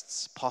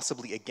interests,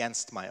 possibly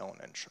against my own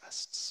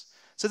interests.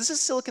 So this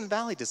is Silicon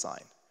Valley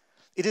design.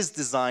 It is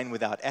design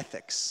without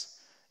ethics.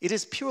 It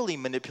is purely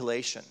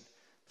manipulation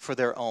for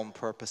their own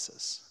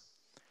purposes.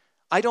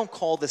 I don't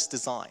call this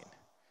design.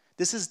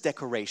 This is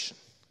decoration.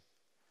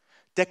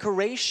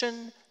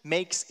 Decoration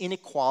makes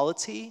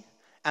inequality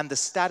and the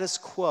status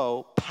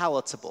quo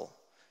palatable.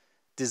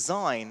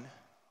 Design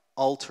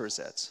alters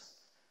it.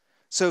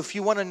 So if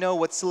you want to know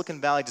what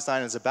Silicon Valley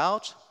design is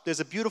about, there's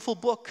a beautiful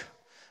book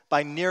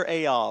by Nir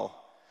Eyal.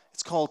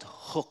 It's called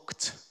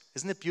Hooked.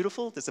 Isn't it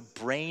beautiful? There's a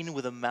brain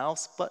with a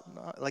mouse button,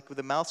 like with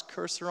a mouse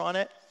cursor on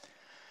it.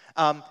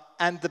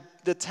 And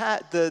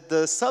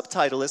the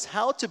subtitle is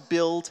How to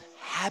Build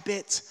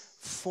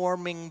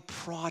Habit-Forming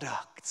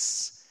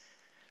Products,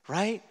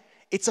 right?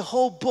 It's a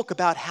whole book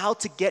about how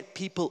to get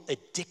people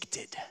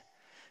addicted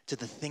to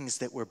the things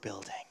that we're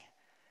building.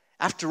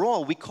 After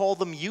all, we call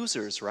them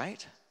users,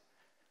 right?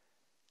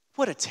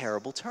 What a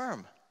terrible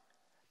term.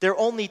 There are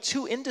only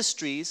two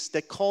industries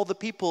that call the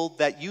people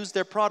that use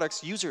their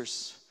products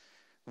users.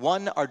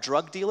 One are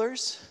drug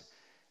dealers,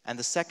 and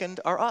the second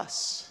are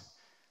us.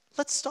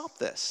 Let's stop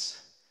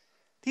this.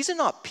 These are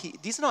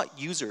not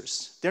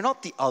users. They're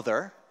not the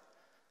other.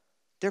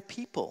 They're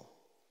people.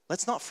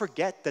 Let's not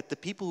forget that the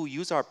people who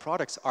use our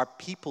products are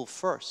people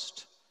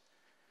first.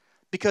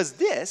 Because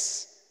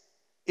this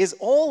is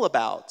all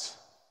about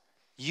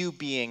you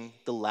being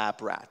the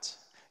lab rat,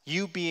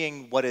 you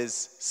being what is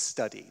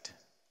studied,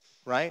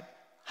 right?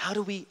 How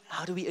do we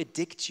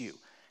addict you?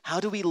 How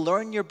do we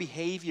learn your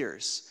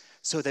behaviors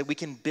so that we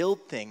can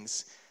build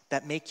things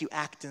that make you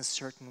act in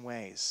certain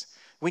ways?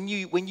 When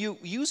you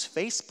use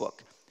Facebook,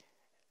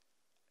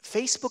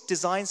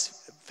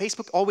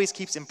 Facebook always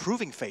keeps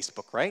improving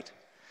Facebook, right?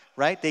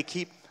 Right? They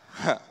keep,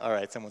 all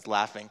right, someone's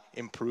laughing,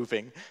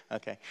 improving,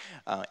 okay,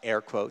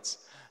 air quotes.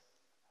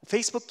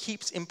 Facebook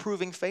keeps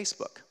improving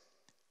Facebook.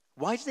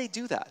 Why do they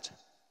do that?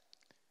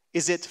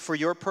 Is it for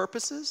your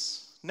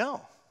purposes?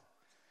 No.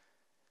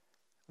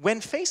 When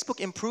Facebook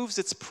improves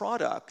its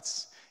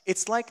products,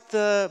 it's like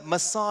the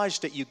massage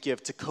that you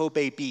give to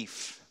Kobe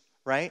beef,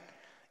 right?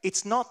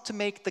 It's not to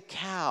make the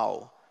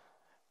cow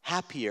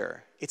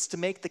happier. It's to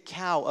make the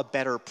cow a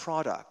better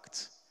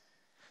product.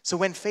 So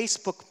when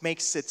Facebook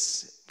makes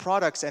its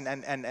products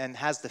and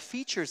has the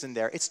features in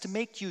there, it's to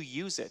make you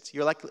use it.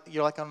 You're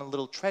like on a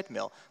little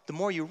treadmill. The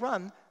more you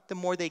run, the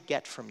more they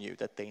get from you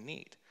that they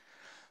need.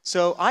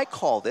 So I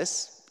call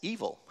this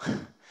evil.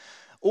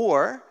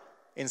 Or,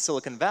 in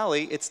Silicon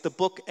Valley, it's the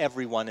book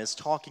everyone is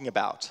talking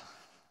about.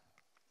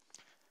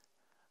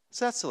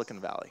 So that's Silicon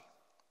Valley.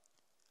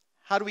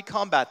 How do we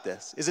combat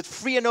this? Is it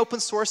free and open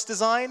source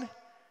design?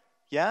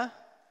 Yeah?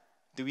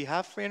 Do we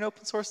have free and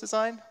open source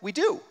design? We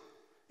do.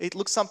 It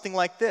looks something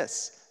like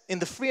this. In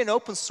the free and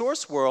open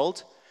source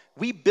world,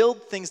 we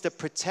build things that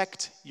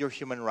protect your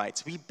human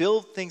rights. We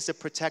build things that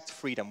protect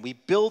freedom. We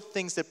build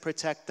things that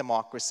protect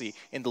democracy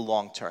in the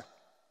long term.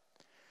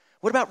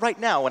 What about right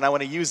now when I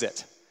want to use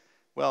it?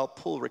 Well,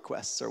 pull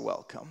requests are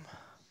welcome.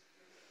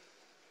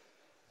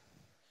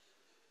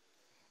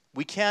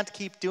 We can't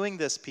keep doing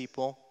this,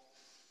 people.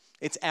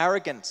 It's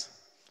arrogant.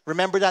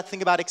 Remember that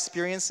thing about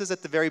experiences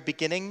at the very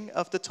beginning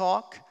of the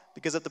talk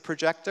because of the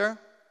projector?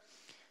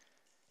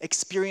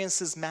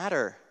 Experiences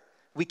matter.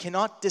 We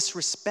cannot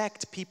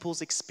disrespect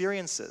people's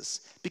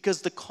experiences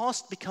because the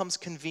cost becomes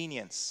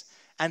convenience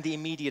and the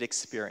immediate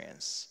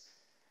experience.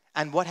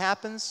 And what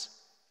happens?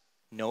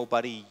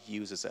 Nobody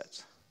uses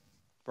it,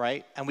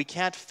 right? And we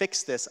can't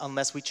fix this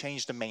unless we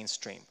change the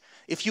mainstream.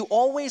 If you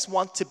always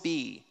want to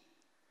be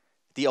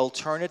the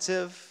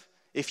alternative,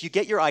 if you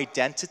get your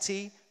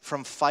identity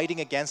from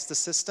fighting against the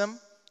system,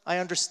 I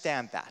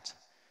understand that.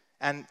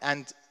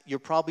 And you're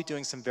probably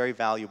doing some very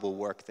valuable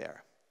work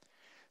there.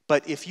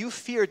 But if you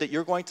fear that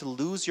you're going to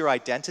lose your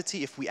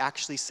identity if we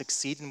actually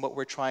succeed in what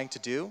we're trying to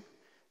do,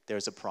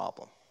 there's a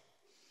problem.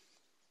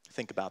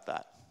 Think about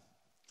that.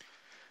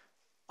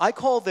 I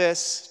call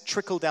this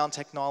trickle-down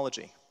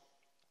technology.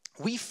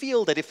 We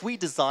feel that if we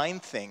design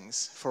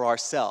things for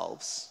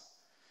ourselves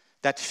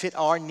that fit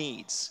our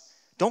needs,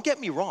 don't get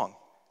me wrong,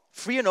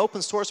 free and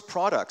open source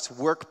products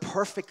work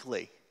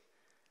perfectly.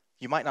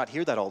 You might not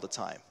hear that all the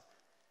time.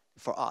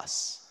 For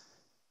us.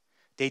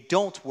 They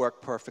don't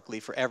work perfectly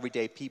for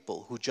everyday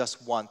people who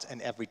just want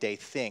an everyday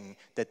thing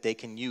that they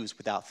can use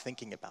without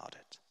thinking about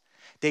it.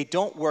 They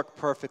don't work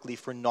perfectly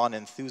for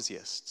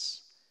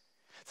non-enthusiasts.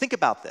 Think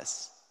about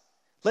this.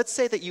 Let's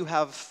say that you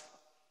have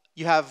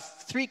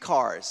 3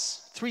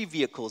 cars, 3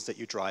 vehicles that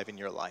you drive in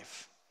your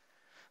life.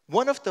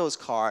 One of those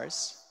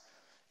cars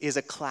is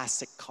a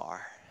classic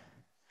car,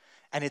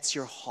 and it's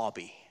your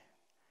hobby,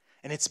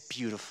 and it's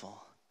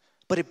beautiful,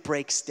 but it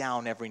breaks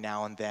down every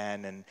now and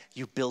then, and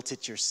you built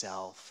it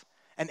yourself.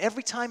 And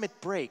every time it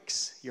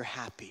breaks, you're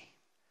happy.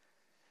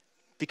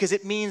 Because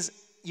it means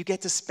you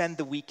get to spend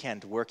the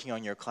weekend working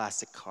on your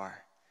classic car.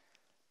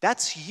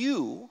 That's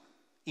you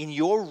in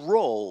your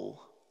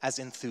role as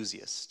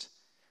enthusiast,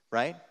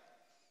 right?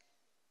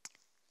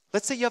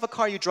 Let's say you have a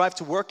car you drive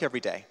to work every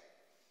day.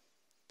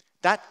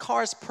 That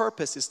car's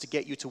purpose is to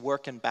get you to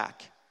work and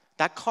back.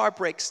 That car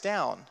breaks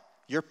down,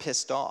 you're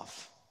pissed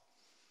off.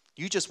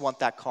 You just want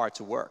that car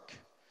to work.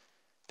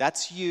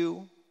 That's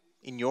you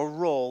in your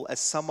role as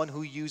someone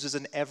who uses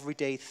an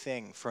everyday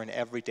thing for an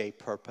everyday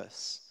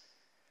purpose.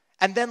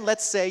 And then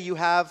let's say you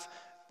have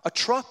a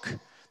truck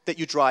that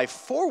you drive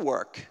for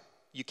work.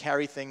 You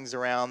carry things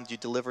around, you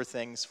deliver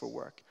things for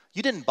work.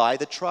 You didn't buy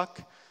the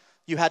truck.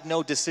 You had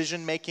no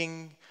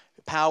decision-making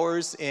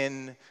powers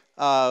in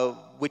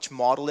which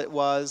model it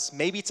was.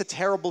 Maybe it's a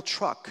terrible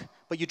truck,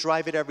 but you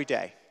drive it every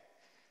day.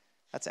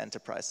 That's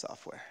enterprise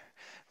software,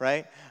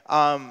 right?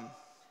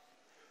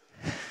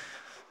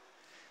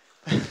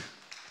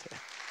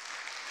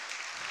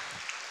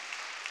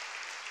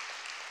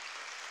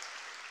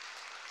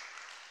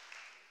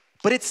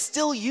 But it's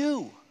still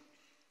you.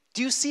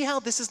 Do you see how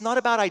this is not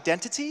about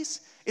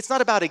identities? It's not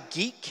about a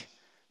geek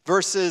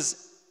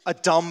versus a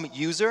dumb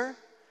user.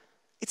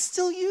 It's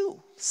still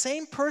you,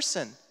 same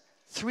person,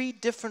 3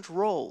 different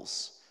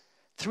roles,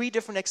 3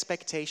 different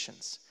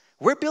expectations.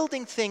 We're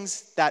building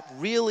things that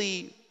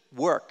really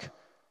work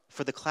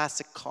for the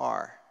classic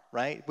car,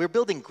 right? We're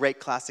building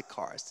great classic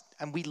cars,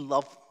 and we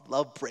love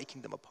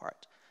breaking them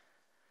apart.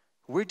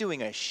 We're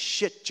doing a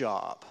shit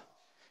job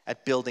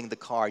at building the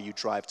car you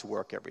drive to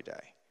work every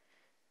day.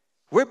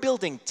 We're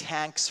building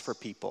tanks for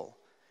people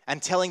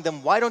and telling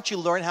them, why don't you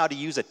learn how to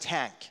use a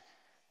tank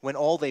when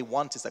all they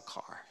want is a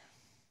car?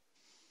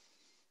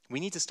 We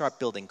need to start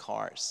building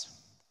cars.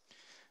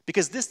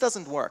 Because this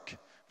doesn't work.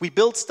 We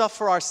build stuff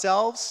for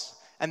ourselves,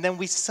 and then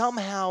we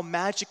somehow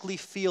magically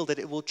feel that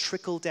it will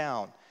trickle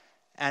down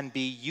and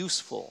be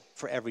useful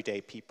for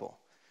everyday people.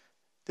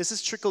 This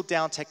is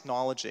trickle-down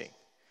technology.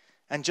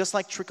 And just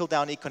like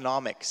trickle-down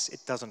economics,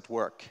 it doesn't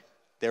work.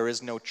 There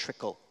is no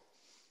trickle.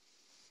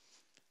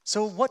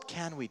 So what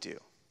can we do?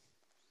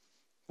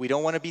 We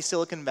don't want to be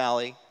Silicon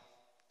Valley.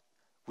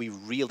 We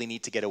really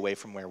need to get away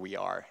from where we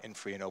are in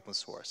free and open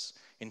source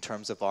in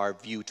terms of our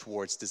view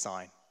towards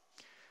design.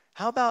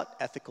 How about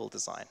ethical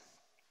design?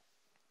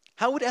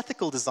 How would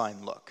ethical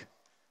design look?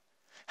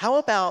 How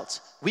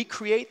about we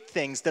create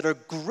things that are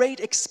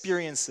great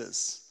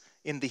experiences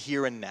in the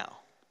here and now?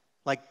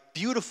 Like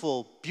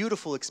beautiful,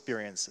 beautiful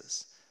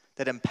experiences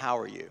that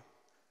empower you,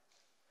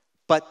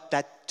 but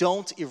that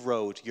don't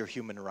erode your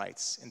human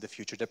rights in the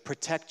future, that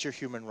protect your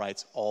human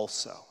rights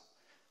also.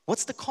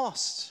 What's the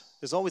cost?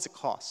 There's always a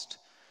cost.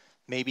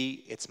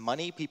 Maybe it's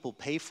money, people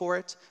pay for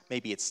it.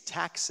 Maybe it's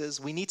taxes.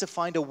 We need to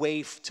find a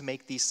way to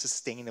make these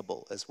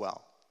sustainable as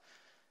well.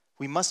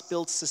 We must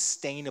build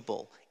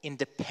sustainable,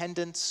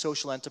 independent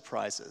social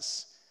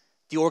enterprises,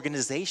 the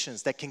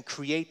organizations that can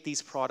create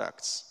these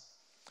products.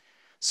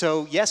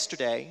 So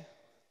yesterday,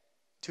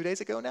 2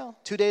 days ago now?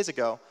 2 days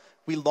ago,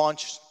 we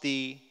launched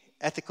the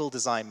Ethical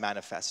Design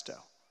Manifesto.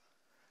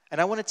 And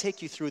I want to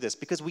take you through this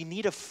because we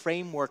need a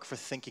framework for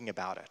thinking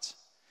about it.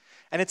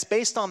 And it's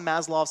based on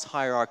Maslow's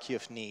hierarchy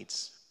of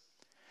needs.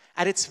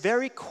 At its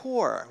very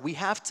core, we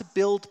have to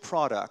build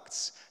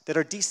products that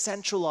are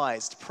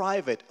decentralized,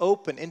 private,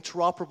 open,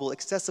 interoperable,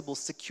 accessible,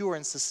 secure,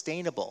 and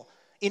sustainable.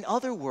 In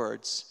other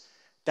words,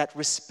 that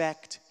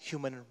respect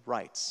human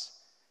rights.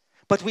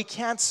 But we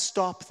can't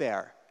stop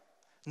there.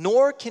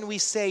 Nor can we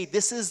say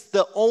this is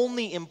the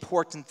only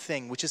important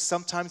thing, which is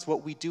sometimes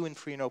what we do in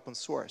free and open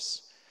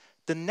source.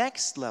 The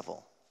next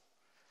level,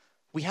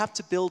 we have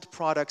to build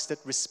products that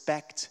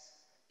respect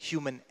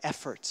human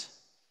effort,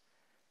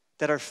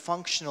 that are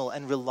functional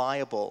and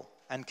reliable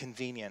and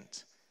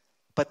convenient.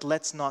 But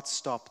let's not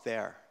stop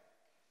there.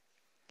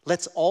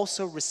 Let's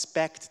also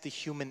respect the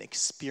human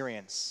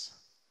experience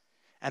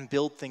and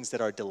build things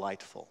that are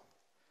delightful.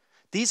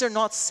 These are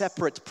not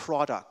separate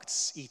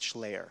products, each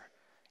layer.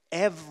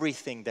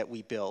 Everything that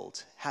we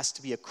build has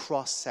to be a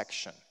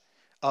cross-section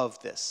of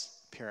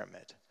this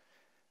pyramid.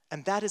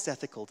 And that is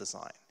ethical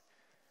design.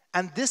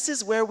 And this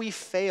is where we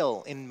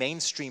fail in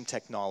mainstream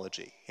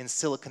technology, in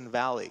Silicon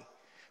Valley.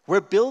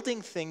 We're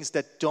building things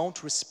that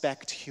don't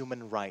respect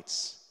human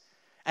rights.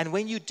 And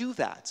when you do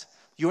that,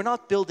 you're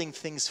not building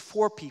things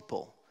for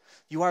people.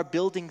 You are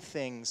building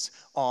things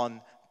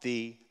on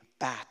the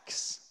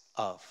backs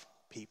of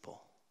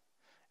people.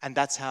 And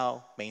that's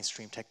how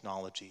mainstream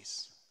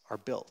technologies are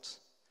built.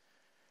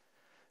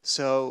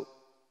 So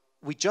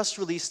we just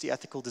released the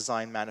Ethical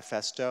Design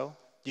Manifesto.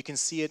 You can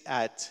see it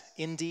at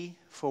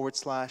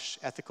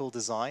indie/ethical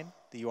design.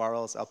 The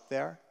URL is up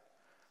there.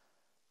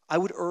 I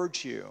would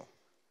urge you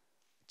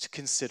to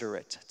consider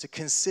it, to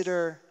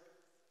consider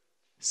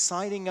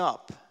signing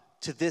up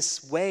to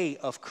this way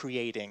of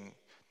creating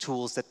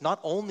tools that not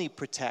only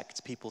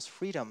protect people's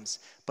freedoms,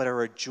 but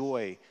are a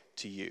joy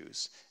to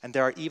use. And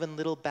there are even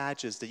little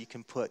badges that you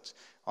can put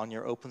on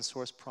your open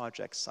source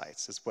project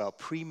sites as well,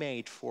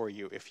 pre-made for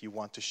you if you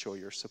want to show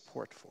your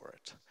support for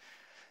it.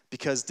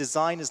 Because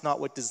design is not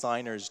what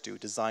designers do.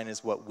 Design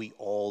is what we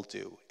all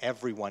do.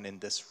 Everyone in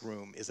this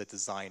room is a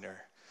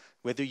designer.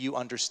 Whether you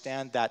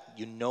understand that,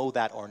 you know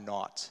that or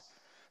not.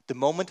 The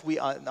moment we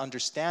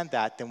understand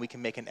that, then we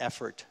can make an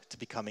effort to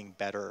becoming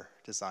better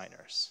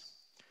designers.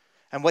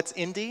 And what's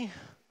indie?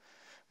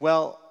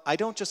 Well, I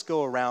don't just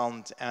go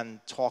around and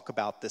talk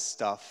about this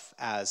stuff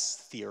as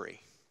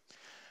theory.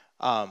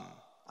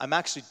 I'm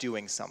actually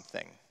doing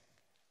something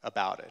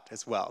about it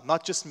as well.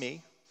 Not just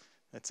me.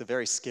 It's a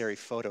very scary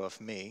photo of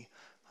me.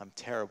 I'm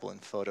terrible in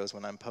photos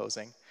when I'm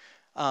posing.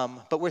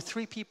 But we're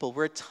 3 people.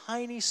 We're a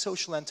tiny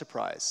social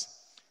enterprise.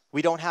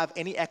 We don't have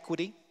any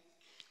equity.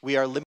 We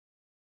are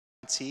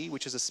limited,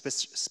 which is a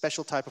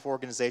special type of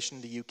organization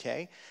in the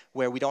UK,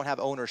 where we don't have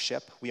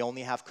ownership. We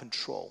only have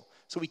control.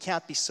 So we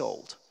can't be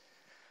sold.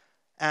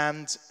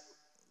 And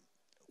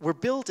we're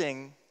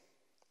building,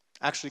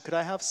 actually, could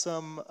I have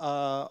some,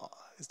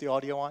 is the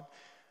audio on?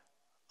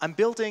 I'm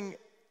building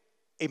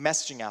a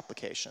messaging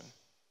application.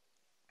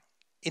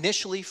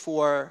 Initially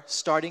for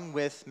starting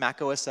with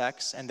Mac OS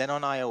X and then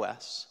on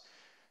iOS,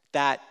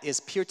 that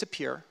is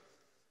peer-to-peer,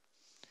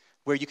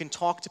 where you can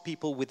talk to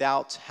people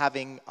without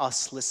having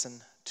us listen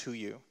to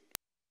you.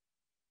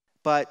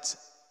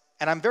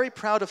 And I'm very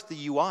proud of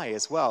the UI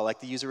as well. Like,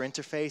 the user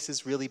interface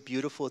is really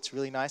beautiful, it's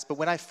really nice. But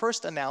when I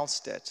first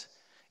announced it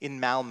in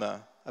Malmö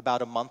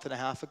about a month and a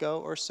half ago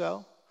or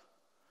so,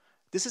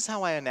 this is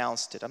how I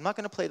announced it. I'm not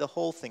going to play the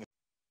whole thing.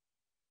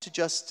 To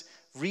just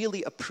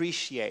really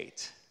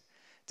appreciate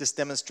this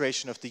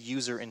demonstration of the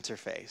user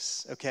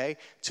interface, okay?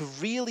 To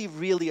really,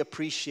 really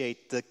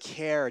appreciate the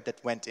care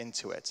that went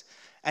into it.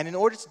 And in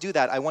order to do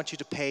that, I want you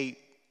to pay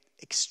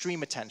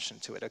extreme attention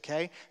to it,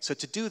 okay? So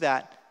to do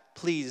that,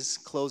 please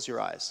close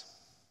your eyes.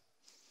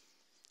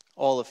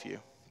 All of you,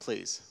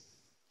 please.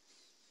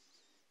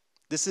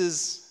 This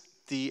is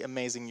the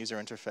amazing user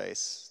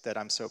interface that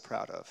I'm so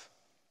proud of.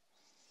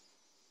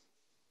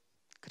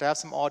 Could I have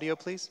some audio,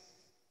 please?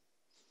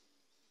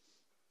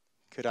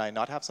 Could I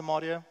not have some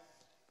audio?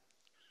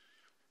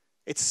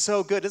 It's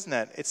so good, isn't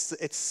it?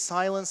 It's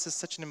silence is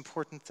such an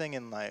important thing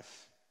in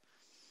life.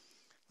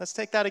 Let's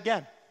take that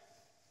again.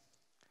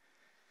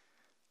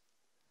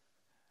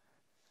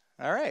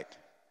 All right.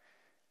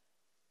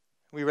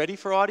 We ready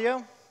for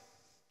audio?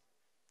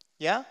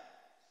 Yeah?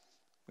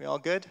 We all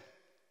good?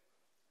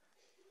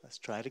 Let's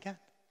try it again.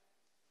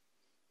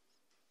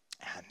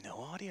 And no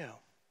audio.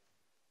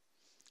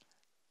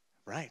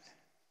 Right.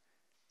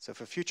 So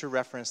for future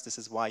reference, this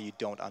is why you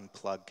don't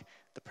unplug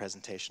the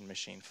presentation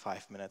machine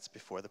 5 minutes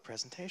before the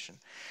presentation.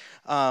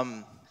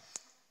 The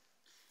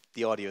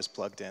audio is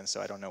plugged in,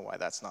 so I don't know why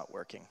that's not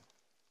working.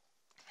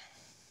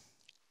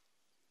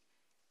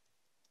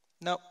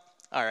 Nope.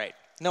 All right.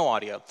 No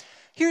audio.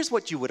 Here's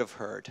what you would have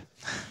heard.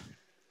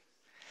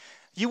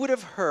 You would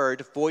have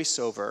heard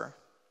voiceover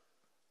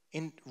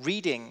in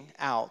reading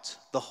out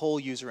the whole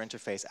user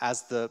interface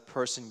as the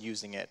person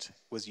using it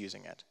was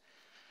using it.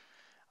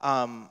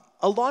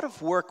 A lot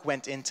of work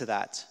went into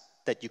that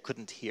you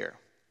couldn't hear.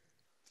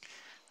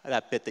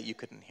 That bit that you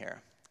couldn't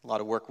hear. A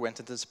lot of work went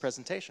into this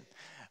presentation.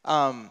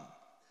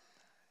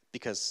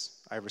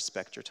 Because I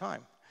respect your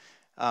time.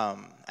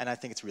 And I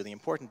think it's really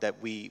important that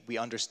we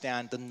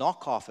understand the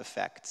knockoff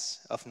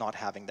effects of not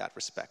having that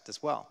respect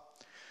as well.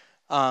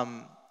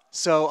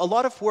 So a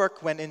lot of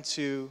work went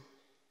into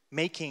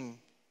making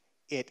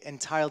it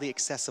entirely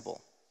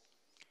accessible.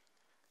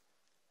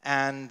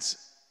 And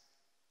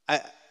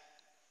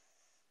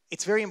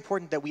it's very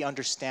important that we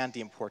understand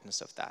the importance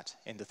of that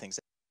in the things.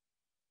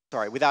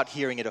 Sorry, without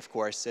hearing it, of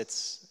course,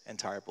 it's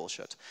entire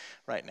bullshit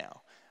right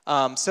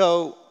now.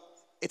 So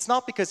it's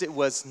not because it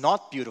was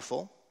not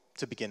beautiful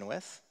to begin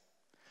with.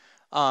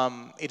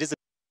 It is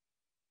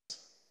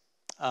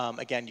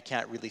again, you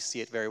can't really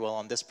see it very well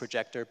on this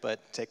projector, but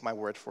take my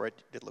word for it,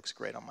 it looks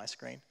great on my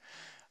screen.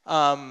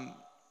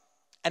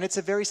 And it's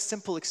a very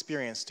simple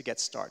experience to get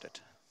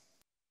started.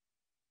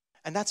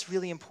 And that's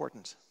really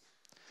important.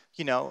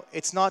 You know,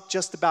 it's not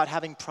just about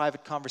having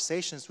private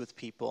conversations with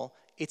people,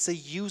 it's a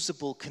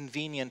usable,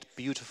 convenient,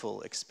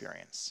 beautiful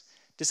experience.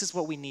 This is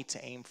what we need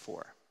to aim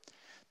for.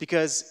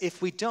 Because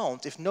if we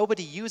don't, if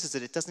nobody uses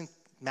it, it doesn't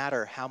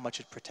matter how much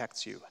it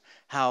protects you,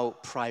 how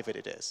private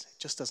it is. It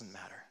just doesn't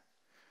matter.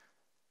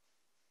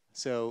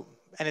 So,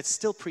 and it's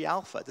still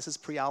pre-alpha. This is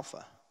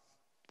pre-alpha.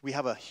 We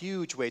have a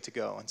huge way to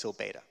go until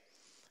beta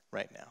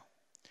right now.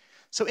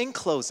 So in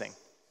closing,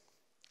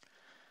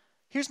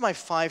 here's my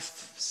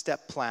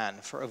 5-step plan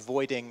for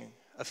avoiding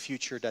a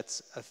future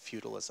that's of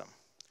feudalism.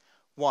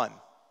 1,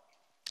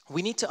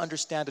 we need to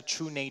understand the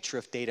true nature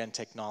of data and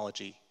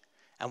technology,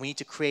 and we need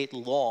to create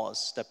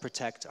laws that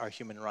protect our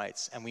human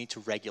rights, and we need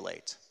to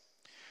regulate.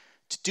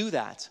 To do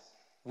that,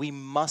 we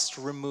must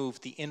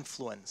remove the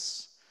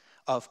influence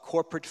of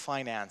corporate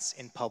finance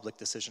in public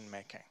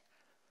decision-making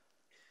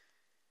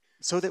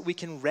so that we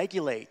can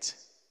regulate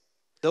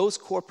those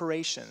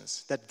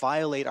corporations that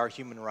violate our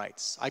human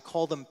rights. I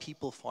call them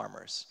people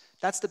farmers.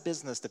 That's the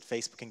business that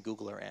Facebook and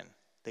Google are in.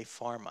 They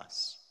farm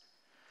us.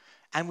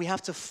 And we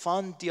have to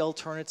fund the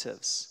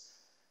alternatives.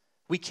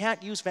 We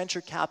can't use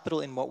venture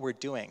capital in what we're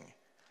doing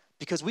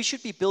because we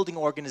should be building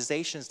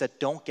organizations that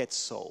don't get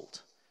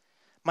sold.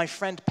 My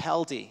friend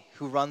Peldi,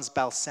 who runs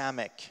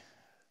Balsamic,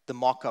 the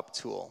mock-up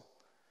tool,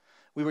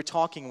 we were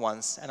talking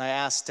once and I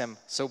asked him,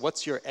 so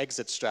what's your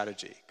exit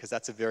strategy? Because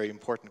that's a very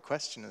important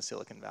question in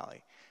Silicon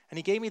Valley. And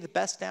he gave me the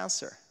best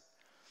answer.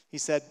 He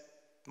said,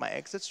 my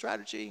exit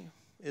strategy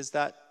is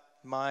that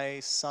my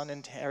son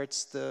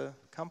inherits the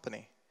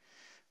company,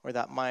 or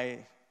that my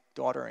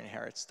daughter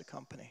inherits the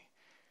company.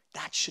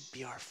 That should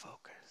be our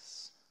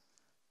focus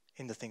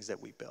in the things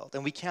that we build.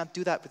 And we can't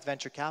do that with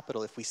venture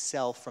capital if we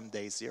sell from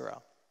day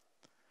zero.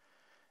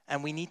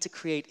 And we need to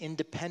create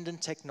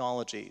independent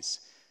technologies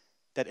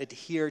that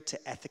adhere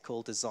to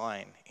ethical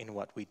design in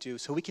what we do,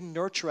 so we can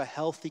nurture a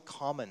healthy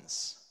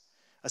commons,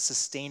 a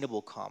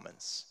sustainable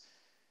commons.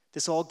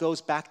 This all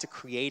goes back to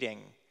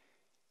creating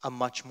a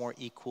much more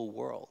equal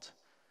world.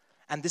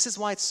 And this is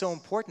why it's so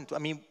important. I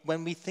mean,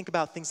 when we think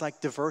about things like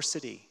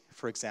diversity,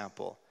 for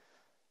example,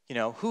 you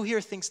know, who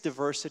here thinks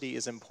diversity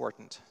is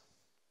important?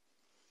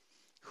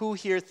 Who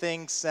here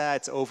thinks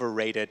it's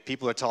overrated?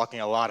 People are talking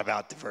a lot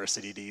about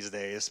diversity these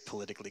days,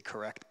 politically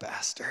correct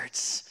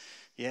bastards.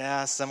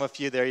 Yeah, some of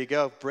you, there you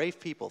go. Brave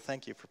people,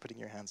 thank you for putting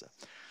your hands up.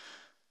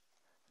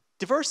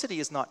 Diversity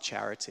is not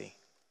charity.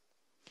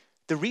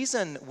 The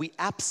reason we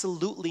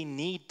absolutely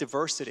need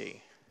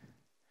diversity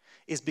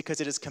is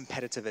because it is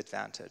competitive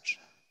advantage.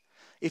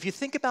 If you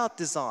think about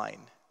design,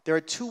 there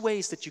are two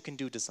ways that you can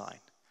do design.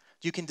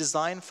 You can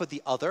design for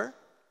the other,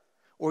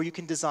 or you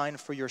can design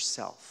for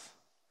yourself.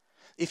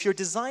 If you're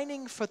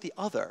designing for the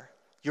other,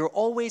 you're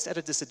always at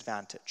a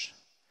disadvantage.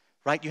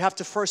 Right? You have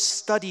to first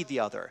study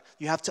the other.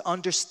 You have to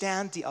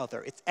understand the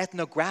other. It's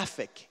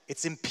ethnographic.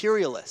 It's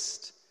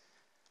imperialist.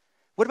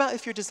 What about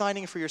if you're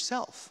designing for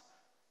yourself?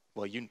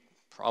 Well, you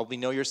probably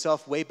know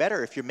yourself way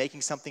better if you're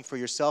making something for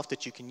yourself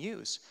that you can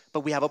use. But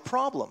we have a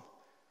problem.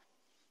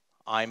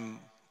 I'm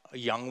a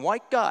young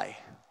white guy.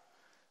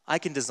 I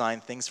can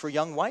design things for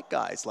young white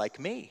guys like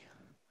me.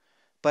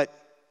 But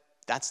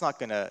that's not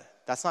gonna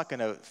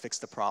fix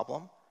the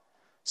problem.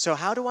 So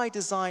how do I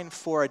design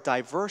for a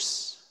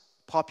diverse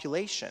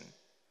population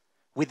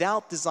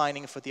without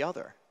designing for the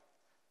other?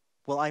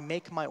 Well, I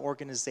make my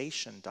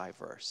organization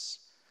diverse.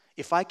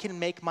 If I can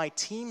make my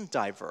team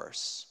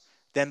diverse,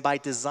 then by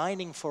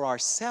designing for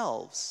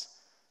ourselves,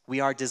 we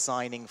are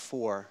designing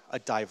for a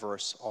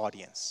diverse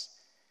audience.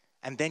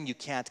 And then you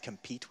can't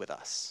compete with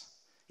us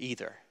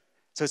either.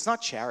 So it's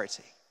not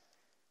charity.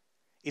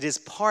 It is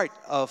part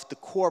of the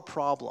core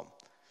problem.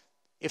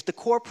 If the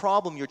core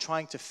problem you're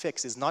trying to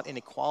fix is not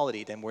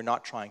inequality, then we're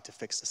not trying to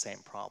fix the same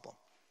problem.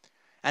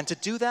 And to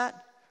do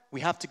that, we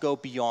have to go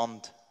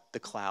beyond the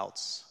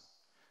clouds.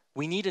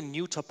 We need a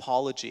new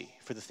topology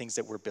for the things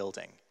that we're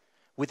building.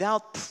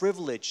 Without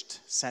privileged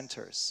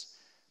centers,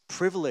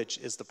 privilege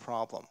is the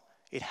problem.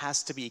 It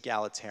has to be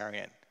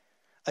egalitarian,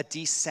 a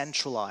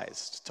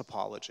decentralized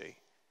topology.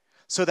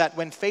 So that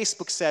when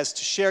Facebook says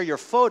to share your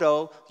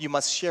photo, you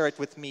must share it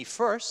with me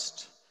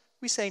first,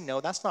 we say,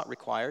 no, that's not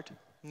required.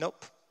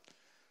 Nope.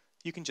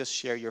 You can just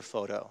share your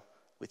photo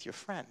with your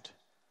friend.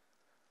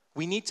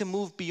 We need to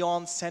move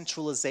beyond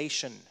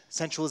centralization,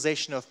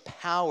 centralization of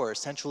power,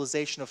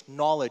 centralization of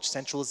knowledge,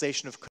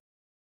 centralization of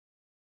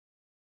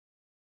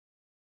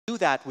do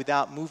that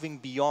without moving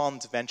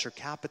beyond venture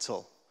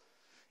capital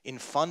in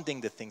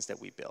funding the things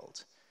that we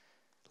build.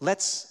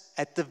 Let's,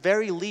 at the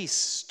very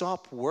least,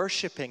 stop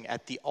worshiping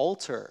at the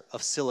altar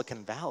of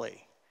Silicon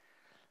Valley.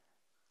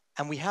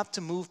 And we have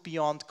to move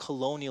beyond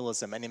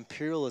colonialism and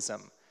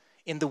imperialism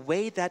in the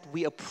way that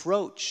we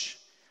approach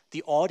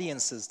the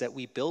audiences that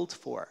we build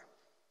for.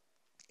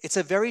 It's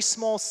a very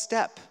small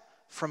step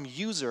from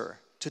user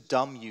to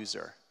dumb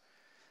user.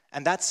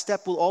 And that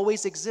step will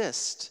always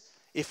exist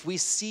if we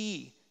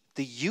see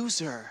the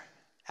user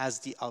as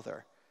the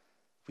other.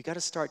 We got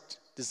to start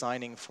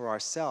designing for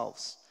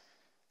ourselves.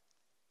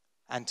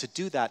 And to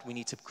do that, we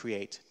need to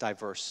create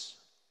diverse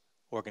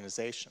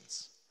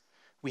organizations.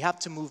 We have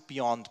to move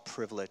beyond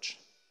privilege.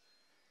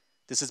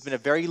 This has been a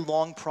very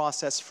long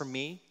process for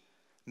me.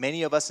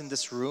 Many of us in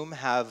this room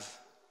have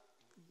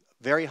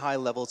very high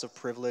levels of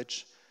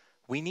privilege.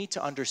 We need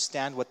to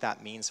understand what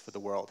that means for the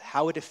world,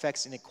 how it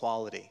affects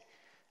inequality,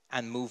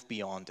 and move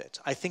beyond it.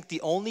 I think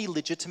the only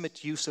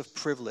legitimate use of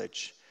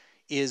privilege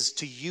is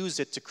to use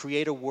it to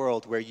create a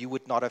world where you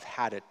would not have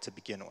had it to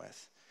begin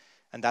with.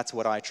 And that's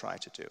what I try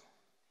to do.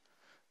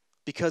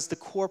 Because the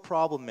core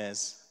problem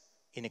is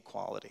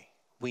inequality.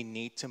 We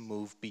need to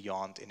move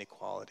beyond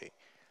inequality.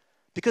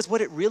 Because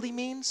what it really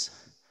means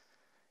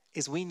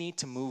is we need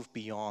to move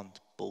beyond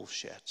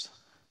bullshit.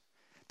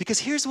 Because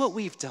here's what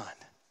we've done.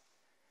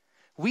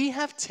 We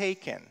have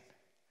taken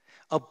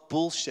a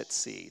bullshit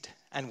seed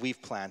and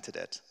we've planted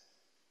it.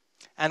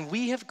 And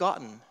we have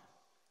gotten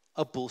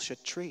a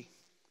bullshit tree.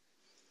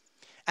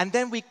 And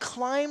then we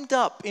climbed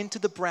up into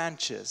the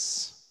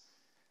branches.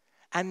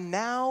 And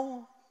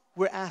now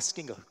we're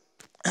asking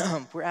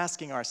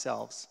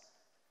ourselves,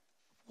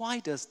 why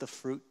does the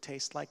fruit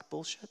taste like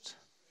bullshit?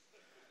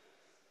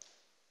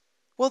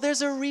 Well,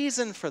 there's a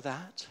reason for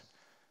that.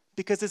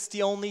 Because it's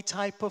the only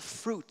type of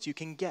fruit you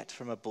can get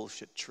from a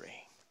bullshit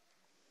tree.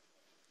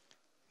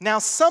 Now,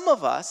 some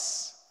of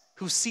us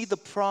who see the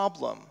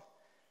problem,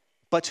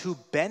 but who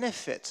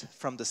benefit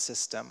from the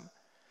system,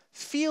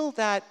 feel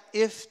that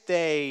if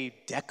they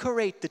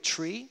decorate the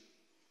tree,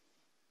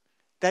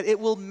 that it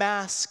will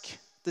mask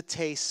the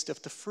taste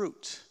of the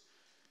fruit.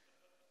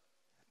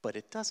 But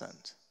it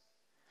doesn't.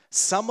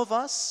 Some of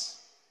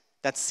us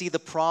that see the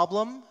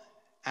problem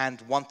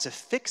and want to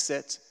fix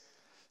it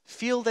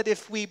feel that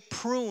if we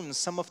prune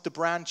some of the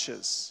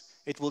branches,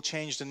 it will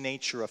change the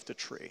nature of the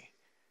tree.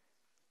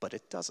 But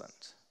it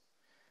doesn't.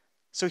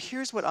 So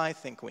here's what I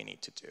think we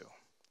need to do.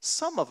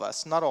 Some of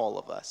us, not all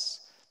of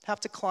us, have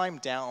to climb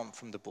down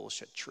from the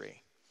bullshit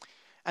tree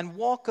and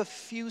walk a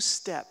few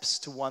steps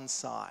to one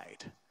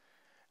side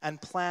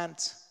and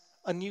plant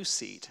a new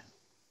seed.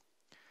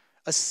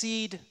 A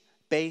seed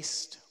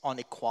based on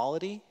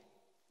equality,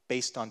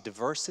 based on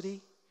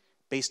diversity,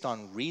 based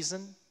on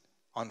reason,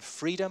 on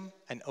freedom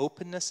and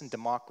openness and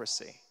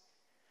democracy.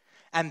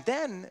 And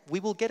then we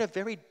will get a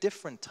very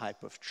different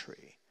type of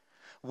tree.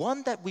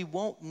 One that we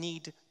won't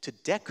need to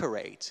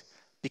decorate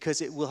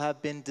because it will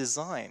have been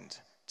designed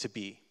to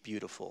be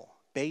beautiful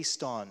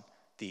based on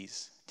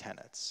these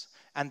tenets.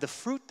 And the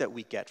fruit that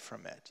we get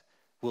from it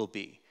will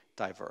be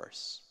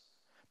diverse.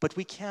 But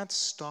we can't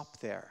stop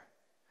there.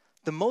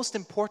 The most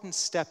important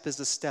step is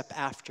the step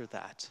after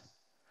that.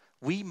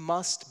 We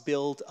must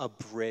build a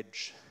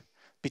bridge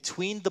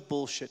between the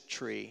bullshit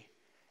tree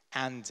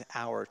and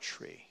our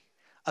tree.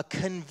 A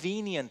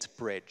convenient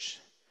bridge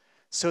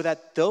so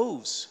that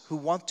those who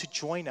want to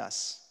join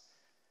us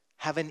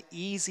have an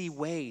easy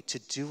way to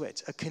do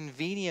it, a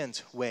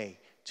convenient way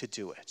to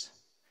do it.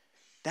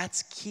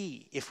 That's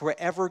key. If we're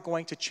ever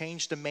going to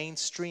change the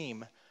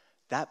mainstream,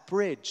 that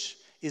bridge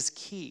is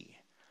key.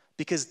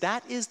 Because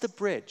that is the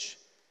bridge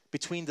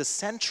between the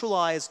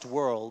centralized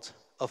world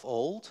of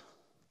old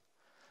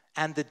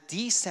and the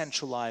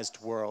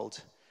decentralized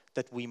world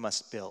that we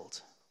must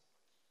build.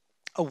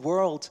 A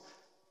world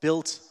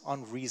built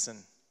on reason,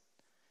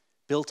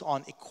 built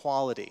on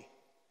equality,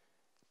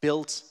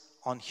 built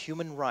on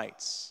human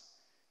rights,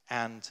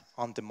 and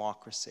on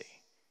democracy.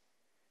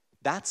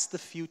 That's the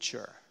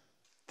future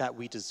that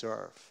we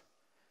deserve.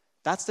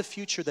 That's the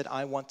future that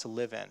I want to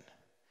live in.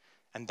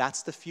 And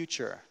that's the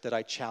future that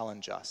I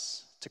challenge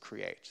us to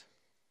create.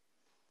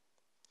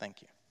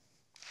 Thank you.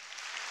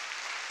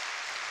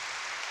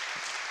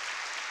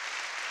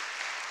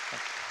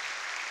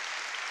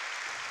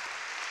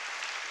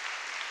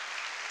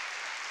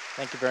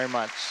 Thank you very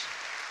much.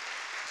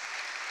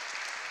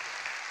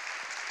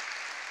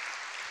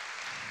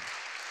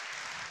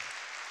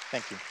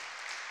 Thank you.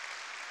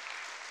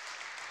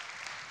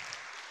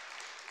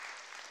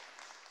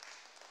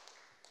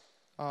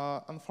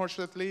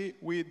 Unfortunately,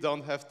 we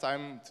don't have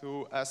time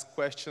to ask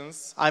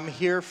questions. I'm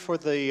here for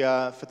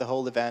the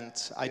whole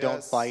event. I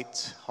don't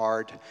bite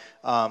hard,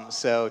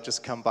 so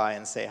just come by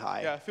and say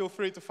hi. Yeah, feel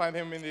free to find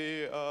him in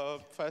the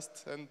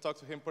fest and talk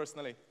to him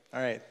personally.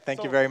 All right,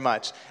 thank you very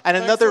much. And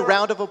another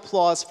round of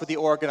applause for the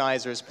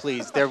organizers,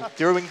 please. They're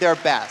doing their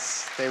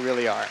best. They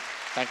really are.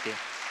 Thank you.